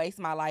don't want to waste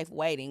my life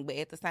waiting, but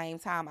at the same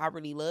time, I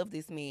really love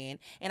this man,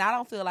 and I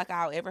don't feel like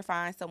I'll ever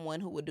find someone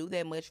who would do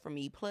that much for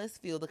me, plus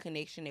feel the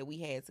connection that we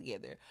had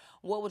together.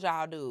 What would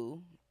y'all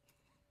do?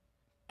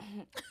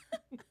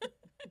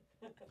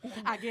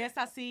 I guess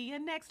I'll see you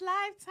next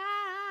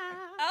lifetime.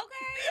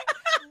 Okay.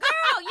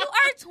 Girl, you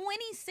are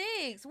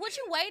 26. What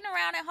you waiting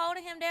around and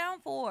holding him down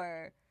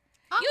for?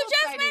 You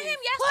just met him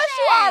yesterday. Plus,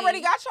 you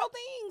already got your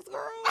things,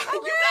 girl.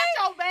 You got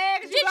your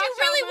bags. Did you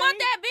really want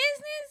that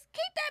business?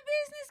 Keep that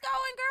business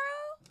going,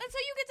 girl,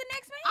 until you get the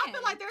next man. I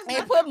feel like there's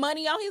And put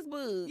money on his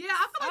books. Yeah,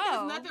 I feel like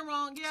there's nothing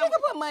wrong. Yeah, She can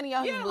put money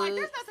on his yeah, books. like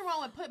there's nothing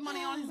wrong with putting money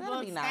on his That'd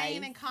books, be nice.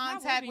 staying in That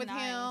contact would be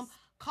with him, nice.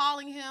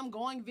 calling him,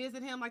 going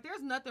visit him. Like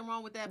there's nothing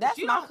wrong with that. That's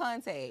but you my don't-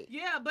 contact.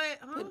 Yeah,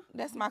 but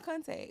That's my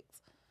contact.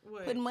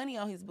 what? Putting money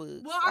on his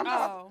books. Well, I'm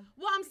Oh.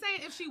 well, I'm saying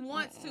if she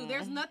wants to,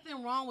 there's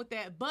nothing wrong with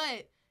that.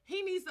 But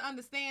he needs to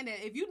understand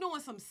that if you're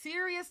doing some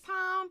serious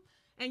time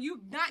and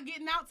you not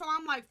getting out till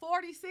I'm like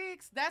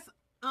 46, that's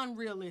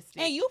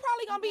unrealistic. And you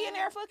probably gonna be in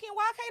there fucking.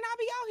 Why can't I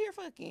be out here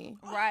fucking?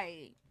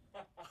 Right.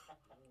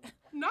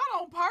 Not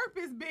on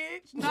purpose,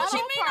 bitch. Not you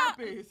on mean not-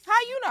 purpose.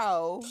 How you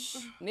know?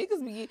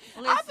 Niggas be.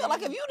 I feel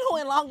like if you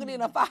doing longer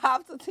than a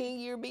 5 to 10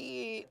 year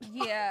bid,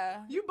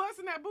 Yeah. You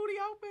busting that booty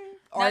open?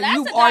 are that's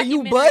you a are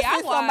you documentary I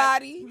busting watched.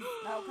 somebody?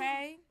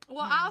 Okay.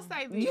 Well, I'll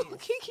say this. You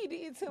Kiki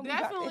did tell me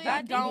Definitely about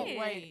that. don't did.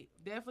 wait.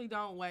 Definitely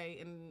don't wait.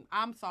 And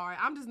I'm sorry.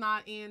 I'm just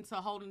not into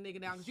holding a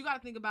nigga down. Because you got to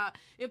think about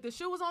if the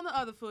shoe was on the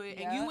other foot and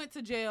you Yeah. went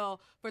to jail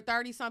for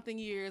 30-something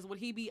years, would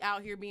he be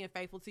out here being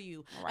faithful to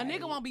you? Right. A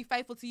nigga won't be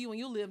faithful to you when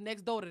you live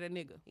next door to that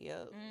nigga.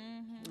 Yep.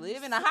 Mm-hmm.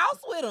 Live in a house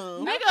with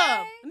him.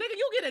 Nigga,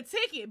 you get a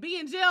ticket. Be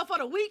in jail for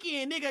the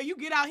weekend, nigga. You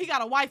get out, he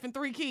got a wife and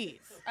 3 kids.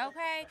 Okay. And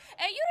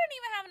you didn't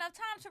even have enough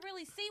time to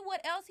really see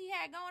what else he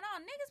had going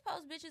on. Niggas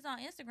post bitches on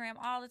Instagram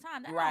all the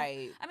time. That don't-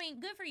 Right. I mean,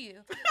 good for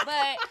you. But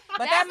But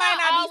that's that might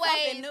not always, be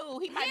something new.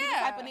 He might be the Yeah.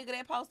 type of nigga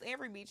that posts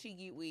every bitch he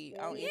get with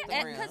on Yeah,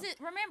 Instagram. because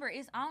remember,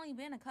 it's only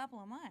been a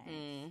couple of months.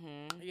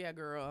 Mm-hmm. Yeah,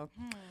 girl.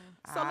 Hmm.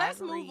 So I let's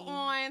agree. move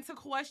on to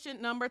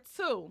question number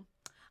 2.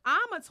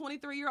 I'm a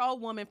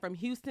 23-year-old woman from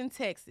Houston,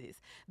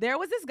 Texas. There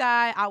was this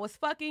guy I was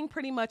fucking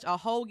pretty much a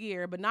whole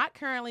year, but not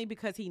currently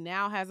because he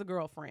now has a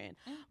girlfriend.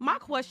 My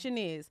question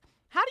is,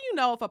 how do you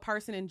know if a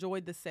person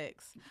enjoyed the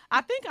sex?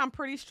 I think I'm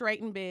pretty straight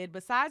in bed,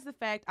 besides the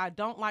fact I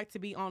don't like to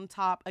be on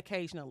top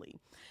occasionally.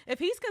 If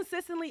he's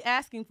consistently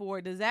asking for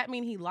it, does that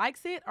mean he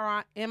likes it,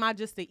 or am I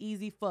just an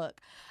easy fuck?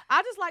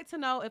 I just like to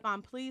know if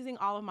I'm pleasing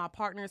all of my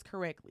partners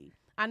correctly.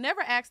 I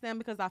never ask them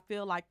because I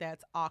feel like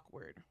that's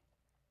awkward.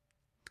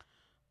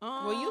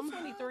 Well, you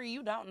 23,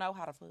 you don't know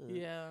how to fuck.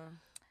 Yeah.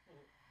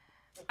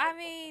 I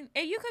mean,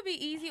 and you could be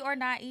easy or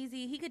not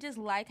easy. He could just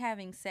like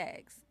having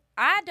sex.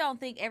 I don't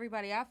think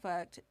everybody I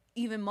fucked,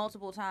 even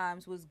multiple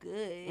times, was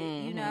good,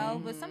 you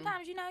know? But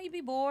sometimes, you know, you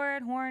be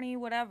bored, horny,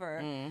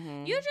 whatever.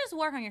 You just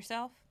work on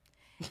yourself.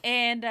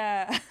 And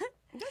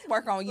Just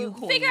work on you,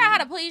 queen. figure out how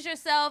to please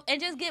yourself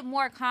and just get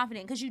more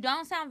confident, because you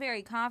don't sound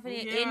very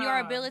confident in your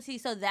Yeah. ability.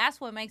 So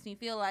that's what makes me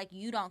feel like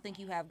you don't think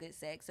you have good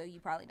sex, so you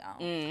probably don't.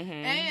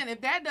 And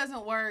if that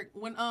doesn't work,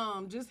 when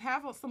just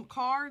have some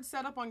cards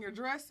set up on your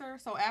dresser,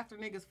 so after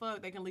niggas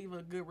fuck, they can leave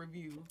a good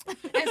review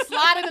and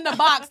slide it in the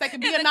box. They can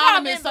be In the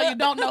anonymous, comment so you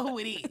don't know who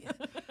it is.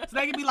 So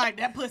they can be like,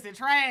 that pussy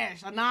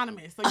trash,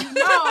 anonymous, so you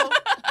know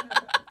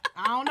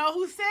I don't know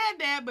who said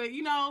that, but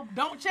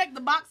don't check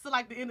the box till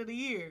like the end of the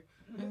year.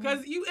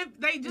 Because if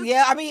they just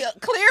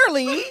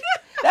clearly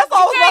that's all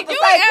I was about to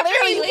say.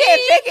 Clearly, you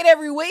can't check it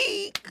every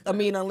week. I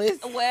mean,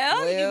 unless you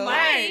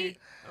might.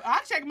 I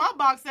check my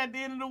box at the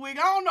end of the week.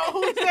 I don't know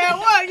who said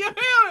what. You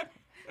feel me?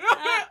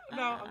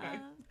 No, okay.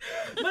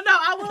 But no,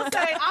 I will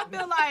say, I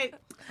feel like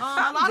a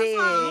lot of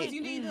times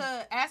you need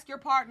to ask your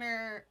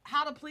partner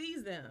how to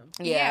please them.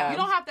 Yeah. You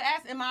don't have to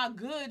ask, am I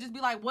good? Just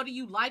be like, what do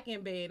you like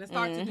in bed? And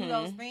start to do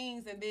those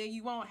things. And then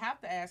you won't have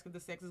to ask if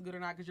the sex is good or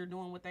not because you're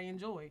doing what they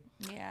enjoy.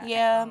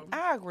 Yeah,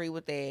 I agree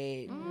with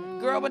that.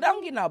 Girl, but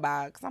don't get no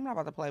box. I'm not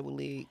about to play with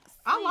legs.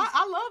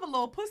 I love a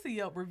little pussy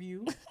Yelp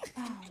review.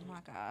 Oh,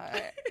 my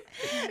God.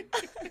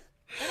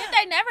 And if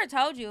they never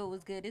told you it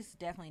was good, it's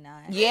definitely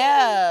not.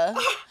 Yeah.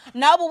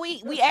 No, but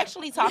we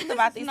actually talked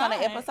about this on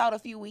an episode a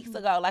few weeks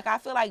ago. Like, I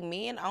feel like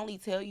men only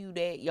tell you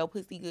that your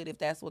pussy good if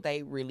that's what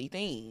they really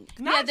think.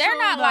 Not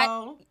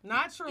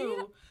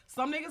true.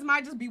 Some niggas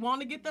might just be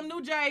wanting to get them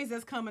new J's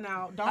that's coming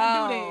out. Don't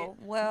do that.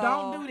 Well,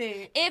 don't do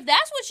that. If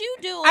that's what you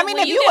do, I mean,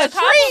 when if you you get a a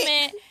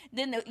compliment,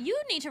 then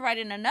you need to write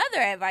in another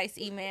advice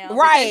email.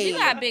 Right. You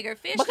got bigger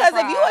fish because to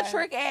fry. if you a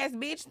trick ass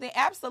bitch, then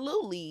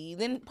absolutely.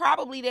 Then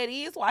probably that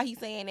is why he's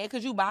saying that,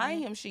 because you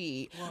buying him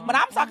shit. But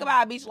I'm talking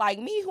about a bitch like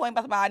me who ain't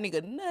about to buy a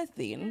nigga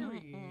nothing.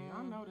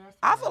 I know that's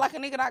I feel like a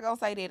nigga not gonna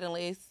say that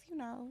unless,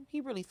 he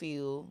really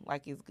feel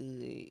like it's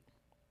good.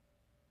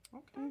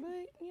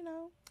 Okay.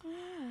 But,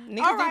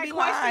 niggas do be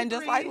lying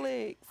just like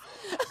legs.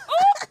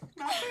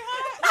 Now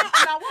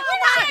why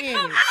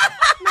am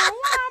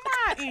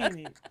I in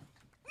it?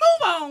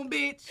 Move on,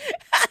 bitch.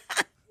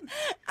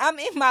 I'm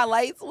in my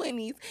late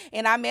 20s,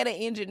 and I met an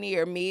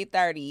engineer,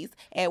 mid-30s,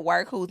 at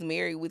work who's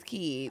married with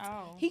kids.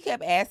 Oh. He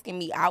kept asking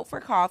me out for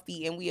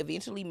coffee, and we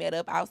eventually met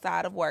up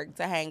outside of work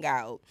to hang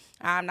out.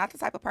 I'm not the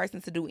type of person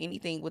to do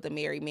anything with a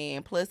married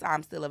man, plus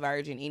I'm still a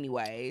virgin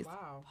anyways.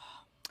 Wow.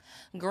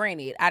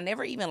 Granted, I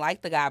never even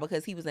liked the guy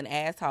because he was an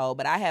asshole,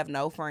 but I have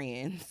no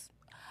friends.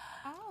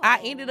 Oh. I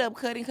ended up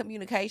cutting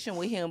communication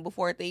with him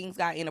before things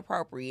got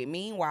inappropriate.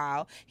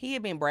 Meanwhile, he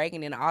had been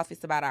bragging in the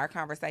office about our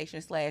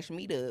conversation /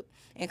 meetup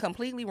and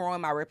completely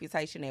ruined my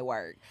reputation at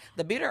work.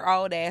 The bitter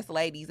old ass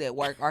ladies at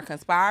work are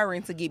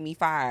conspiring to get me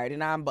fired,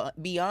 and I'm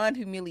beyond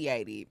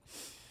humiliated.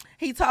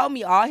 He told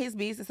me all his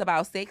business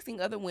about sexing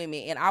other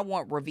women, and I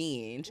want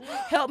revenge.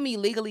 Help me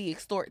legally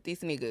extort this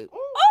nigga.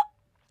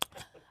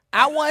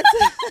 I want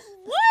to...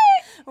 What?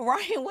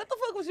 Ryan, what the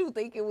fuck was you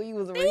thinking when you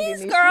was reading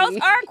this? These girls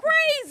shit? are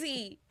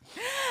crazy.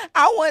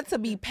 I want to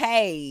be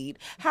paid.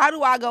 How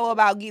do I go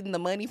about getting the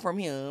money from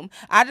him?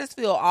 I just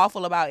feel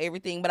awful about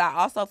everything, but I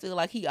also feel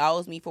like he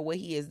owes me for what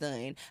he has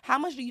done. How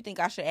much do you think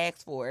I should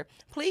ask for?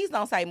 Please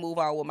don't say move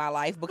on with my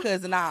life,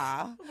 because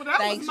nah. Well, that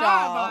Thanks, was my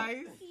y'all.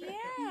 advice.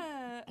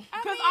 Yeah.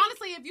 Because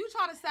honestly, if you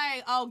try to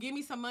say, "Oh, give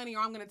me some money,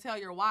 or I'm gonna tell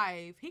your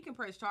wife," he can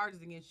press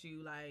charges against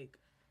you. Like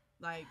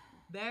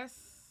that's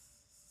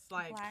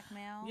like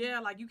blackmail. Yeah,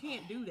 like you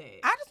can't do that.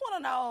 I just want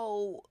to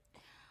know.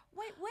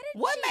 Wait,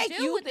 what she makes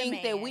do you with the think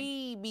man? that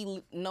we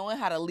be knowing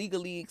how to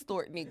legally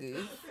extort niggas?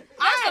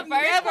 That's the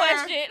first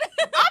question.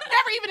 I've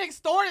never even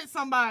extorted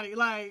somebody.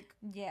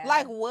 Yeah.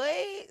 Like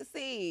what,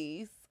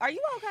 sis? Are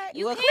you okay?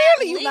 You well, can't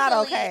clearly you're not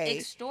legally okay.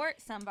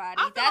 Extort somebody.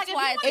 I feel That's like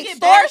why if you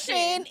it's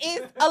Extortion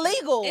is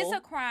illegal. It's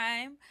a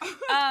crime.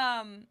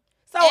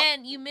 So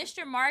And you missed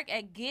your mark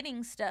at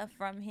getting stuff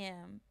from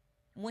him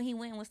when he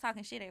went and was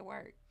talking shit at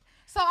work.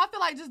 So I feel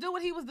like just do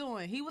what he was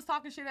doing. He was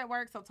talking shit at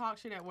work, so talk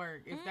shit at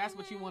work if that's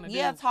what you want to do.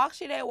 yeah, talk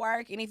shit at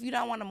work, and if you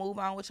don't want to move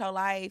on with your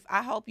life,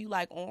 I hope you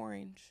like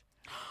orange.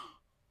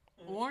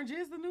 Orange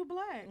is the new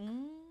black.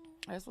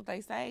 That's what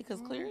they say, because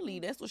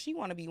clearly that's what she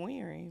want to be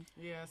wearing.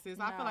 Yeah, sis,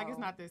 I feel like it's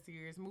not that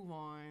serious. Move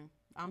on.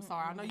 I'm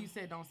sorry. I know you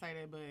said don't say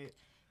that, but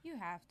You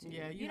have to.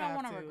 yeah, you don't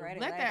want to regret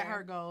it. Let that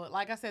hurt go.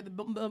 Like I said,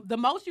 the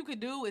most you could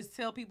do is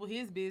tell people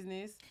his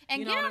business. And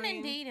you know get what on I mean?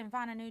 Indeed and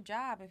find a new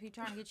job if he's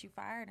trying to get you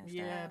fired and stuff.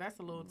 Yeah, that's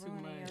a little too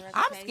Ruining much. your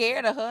I'm reputation.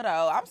 scared of her,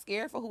 though. I'm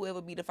scared for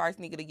whoever be the first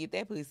nigga to get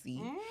that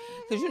pussy.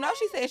 Because you know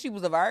she said she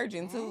was a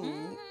virgin, too. So I'm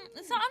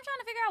trying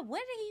to figure out,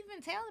 what did he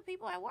even tell the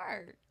people at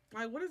work?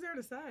 Like, what is there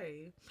to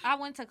say? I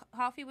went to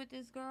coffee with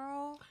this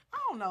girl. I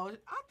don't know.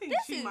 I think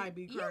she might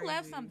be crazy. You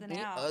left something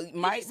out. Did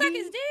might you suck be.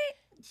 his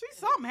dick?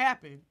 Something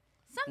happened.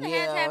 Something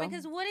had to happen,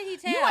 because what did he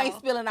tell? You ain't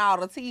spilling all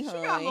the tea, She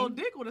honey. got a little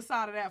dick with the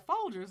side of that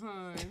Folgers,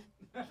 hun.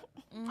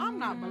 I'm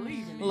not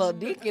believing it. Little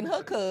dick in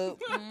her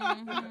cup.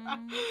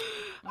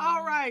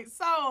 All right,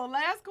 so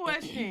last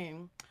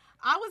question.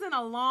 I was in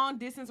a long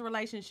distance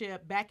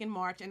relationship back in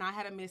March, and I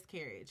had a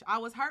miscarriage. I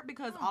was hurt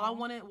because all I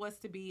wanted was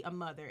to be a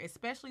mother,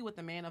 especially with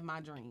the man of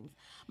my dreams.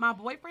 My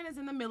boyfriend is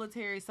in the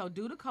military, so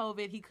due to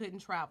COVID, he couldn't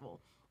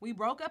travel. We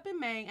broke up in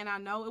May, and I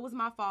know it was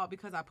my fault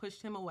because I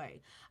pushed him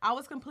away. I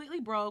was completely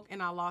broke,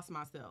 and I lost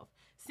myself.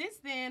 Since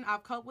then,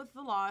 I've coped with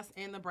the loss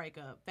and the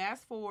breakup.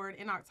 Fast forward,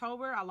 in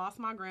October, I lost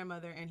my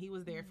grandmother, and he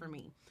was there for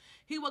me.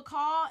 He would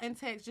call and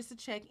text just to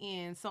check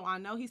in, so I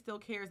know he still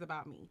cares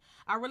about me.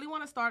 I really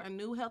want to start a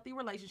new healthy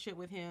relationship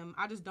with him.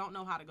 I just don't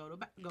know how to go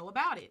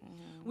about it.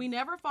 We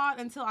never fought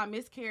until I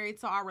miscarried,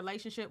 so our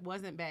relationship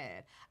wasn't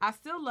bad. I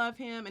still love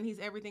him, and he's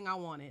everything I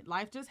wanted.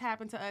 Life just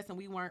happened to us, and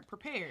we weren't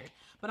prepared.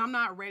 But I'm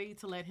not ready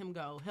to let him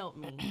go. Help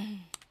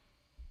me.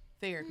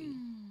 Therapy.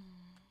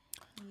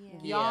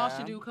 Y'all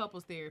should do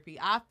couples therapy.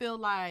 I feel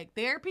like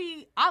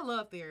therapy, I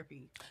love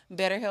therapy.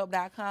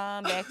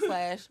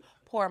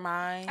 BetterHelp.com/Poor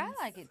Minds. I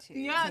like it too.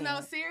 Yeah,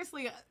 no,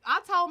 seriously.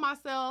 I told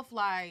myself,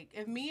 like,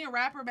 if me and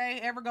Rapper Bae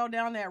ever go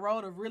down that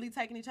road of really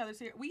taking each other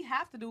serious, we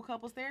have to do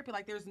couples therapy.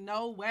 Like, there's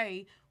no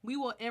way we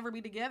will ever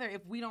be together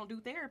if we don't do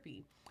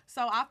therapy.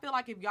 So I feel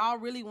like if y'all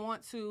really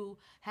want to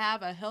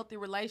have a healthy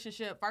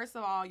relationship, first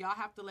of all, y'all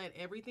have to let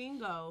everything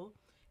go.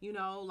 You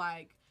know,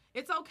 like,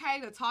 it's okay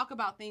to talk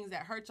about things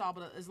that hurt y'all,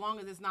 but as long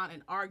as it's not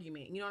an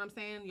argument. You know what I'm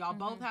saying? Y'all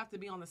both have to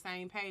be on the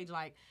same page.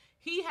 Like,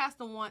 he has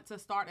to want to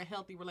start a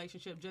healthy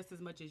relationship just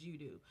as much as you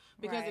do.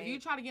 Because if you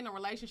try to get in a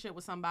relationship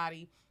with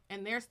somebody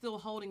and they're still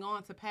holding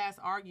on to past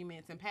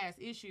arguments and past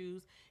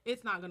issues,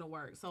 it's not going to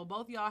work. So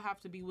both y'all have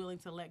to be willing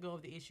to let go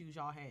of the issues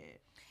y'all had.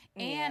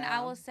 And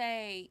I will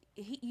say,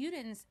 you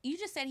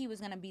just said he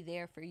was going to be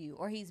there for you,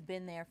 or he's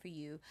been there for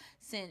you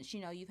since,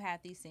 you've had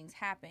these things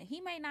happen.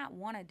 He may not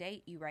want to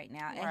date you right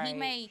now, and he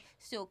may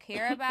still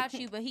care about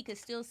you, but he could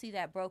still see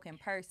that broken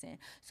person.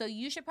 So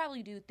you should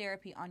probably do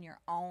therapy on your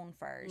own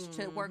first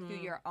to work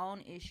through your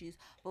own issues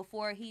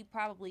before he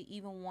probably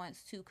even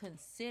wants to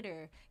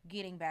consider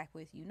getting back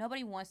with you.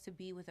 Nobody wants to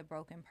be with a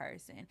broken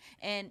person.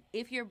 And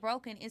if you're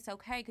broken, it's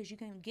okay because you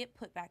can get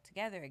put back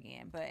together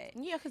again. But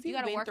yeah, because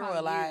you've been through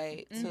a lot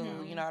too.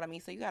 You know what I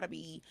mean? So you got to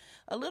be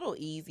a little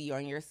easy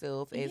on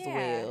yourself as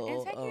well.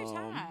 And take your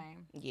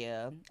time.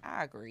 Yeah,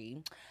 I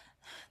agree.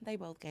 They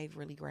both gave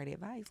really great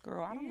advice,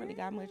 girl. I don't really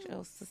got much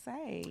else to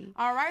say.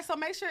 All right, so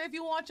make sure if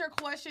you want your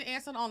question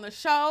answered on the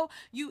show,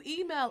 you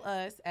email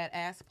us at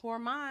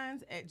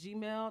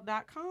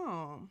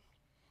askpoorminds@gmail.com.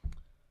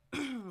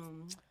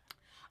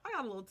 I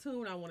got a little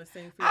tune I want to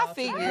sing for y'all. I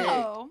figured.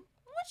 Oh,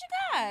 what you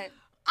got?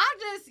 I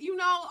just,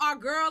 our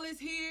girl is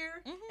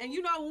here. And,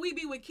 when we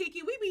be with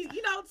Kiki, we be,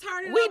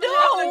 turning we up. Do.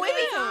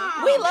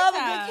 We love a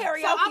good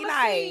karaoke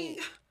night.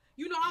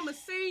 I'm going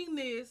to sing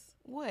this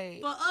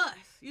Wait. for us.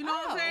 You know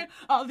what I'm saying?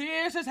 Oh,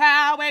 this is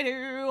how we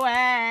do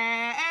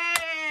it.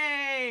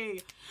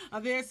 Hey.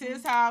 This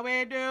is how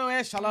we do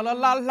it.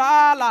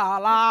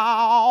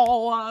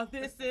 Sha-la-la-la-la-la.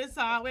 This is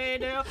how we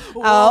do it.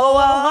 Oh.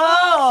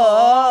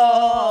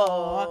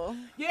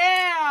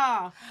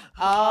 Yeah.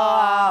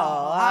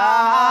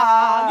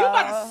 You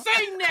better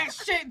sing that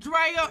shit,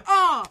 Drea.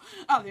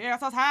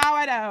 This is how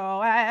we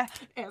do it.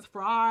 It's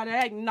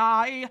Friday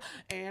night,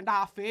 and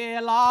I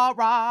feel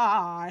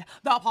alright.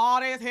 The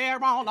party's here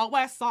on the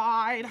west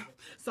side.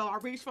 So I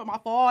reach for my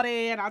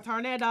 40 and I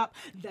turn it up.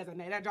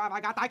 Designated driver,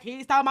 I got the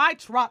keys to my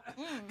truck.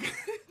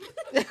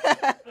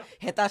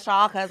 Hit the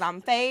shawl cause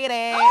I'm faded.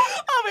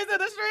 I'm into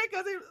the street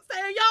cause he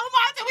saying, yo,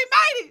 Martin, we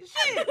made it.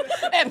 Shit.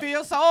 It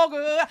feels so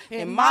good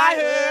in my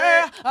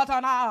hair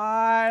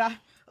tonight.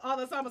 All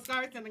the summer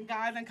skirts and the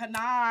guys in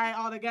Kanai.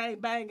 All the gang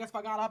bangers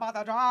forgot about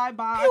the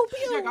drive-by. Pew,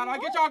 pew. You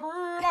gotta get your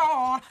groove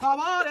on. I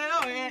want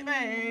it,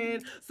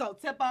 man. So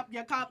tip up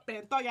your cup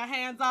and throw your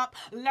hands up.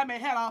 Let me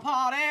hit a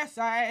party.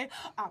 Say,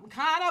 I'm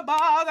kind of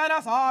buzzed and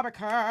it's all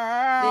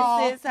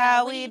because this is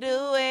how we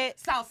do it.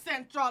 South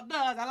Central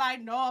does it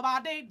like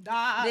nobody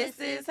does. This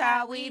is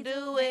how we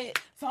do it.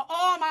 So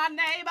all my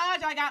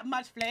neighbors, I got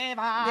much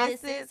flavor.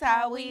 This is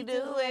how we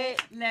do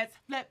it. Let's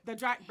flip the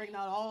drink, bring the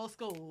old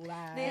school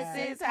line. This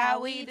is how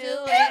we do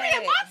it.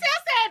 Period. Montel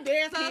said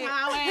this is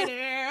how we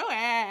do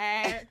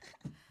it.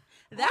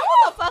 That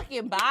was a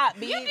fucking bop,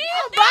 bitch. You did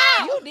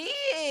that. You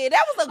did.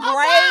 That was a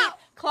great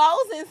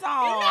closing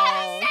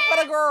song for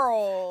the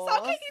girls. So,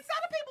 Kiki,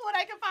 tell the people where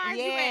they can find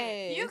you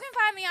at. You can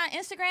find me on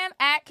Instagram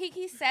at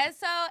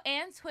KikiSaidSo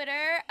and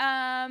Twitter.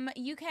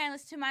 You can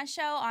listen to my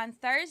show on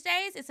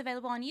Thursdays. It's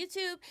available on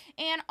YouTube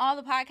and all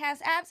the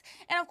podcast apps.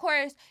 And, of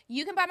course,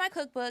 you can buy my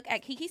cookbook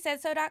at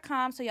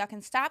KikiSaidSo.com so y'all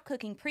can stop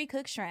cooking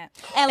pre-cooked shrimp.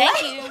 And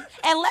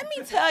let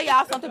me tell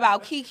y'all something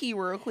about Kiki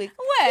real quick.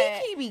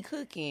 What? Kiki be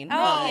cooking.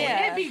 Oh,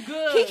 yeah. It be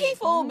good. Kiki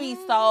food be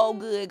so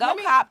good. Go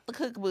cop the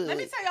cookbook. Let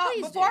me tell y'all,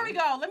 before we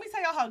go, let me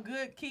tell y'all how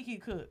good Kiki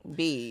cook.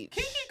 Bitch.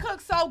 Kiki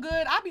cooks so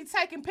good, I be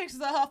taking pictures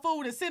of her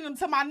food and sending them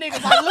to my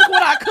niggas like, look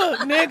what I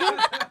cook, nigga.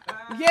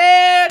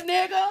 Yeah,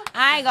 nigga.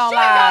 I ain't gonna She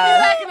got me lie.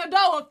 back in the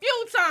dough a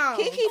few times.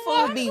 Kiki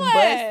food be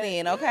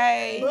busting,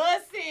 okay?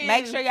 Bussin'.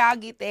 Make sure y'all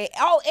get that.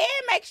 Oh,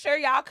 and make sure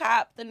y'all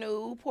cop the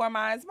new Poor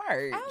Minds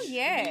merch. Oh,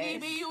 yes.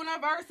 BB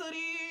University.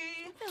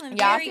 Feeling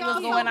Y'all very see Thank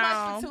what's y'all going so much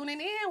on. for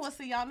tuning in. We'll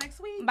see y'all next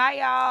week. Bye,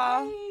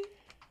 y'all. Bye.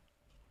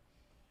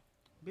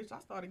 Bitch, I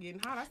started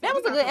getting hot. That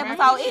was a good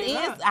episode. It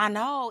is. I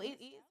know. It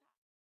is.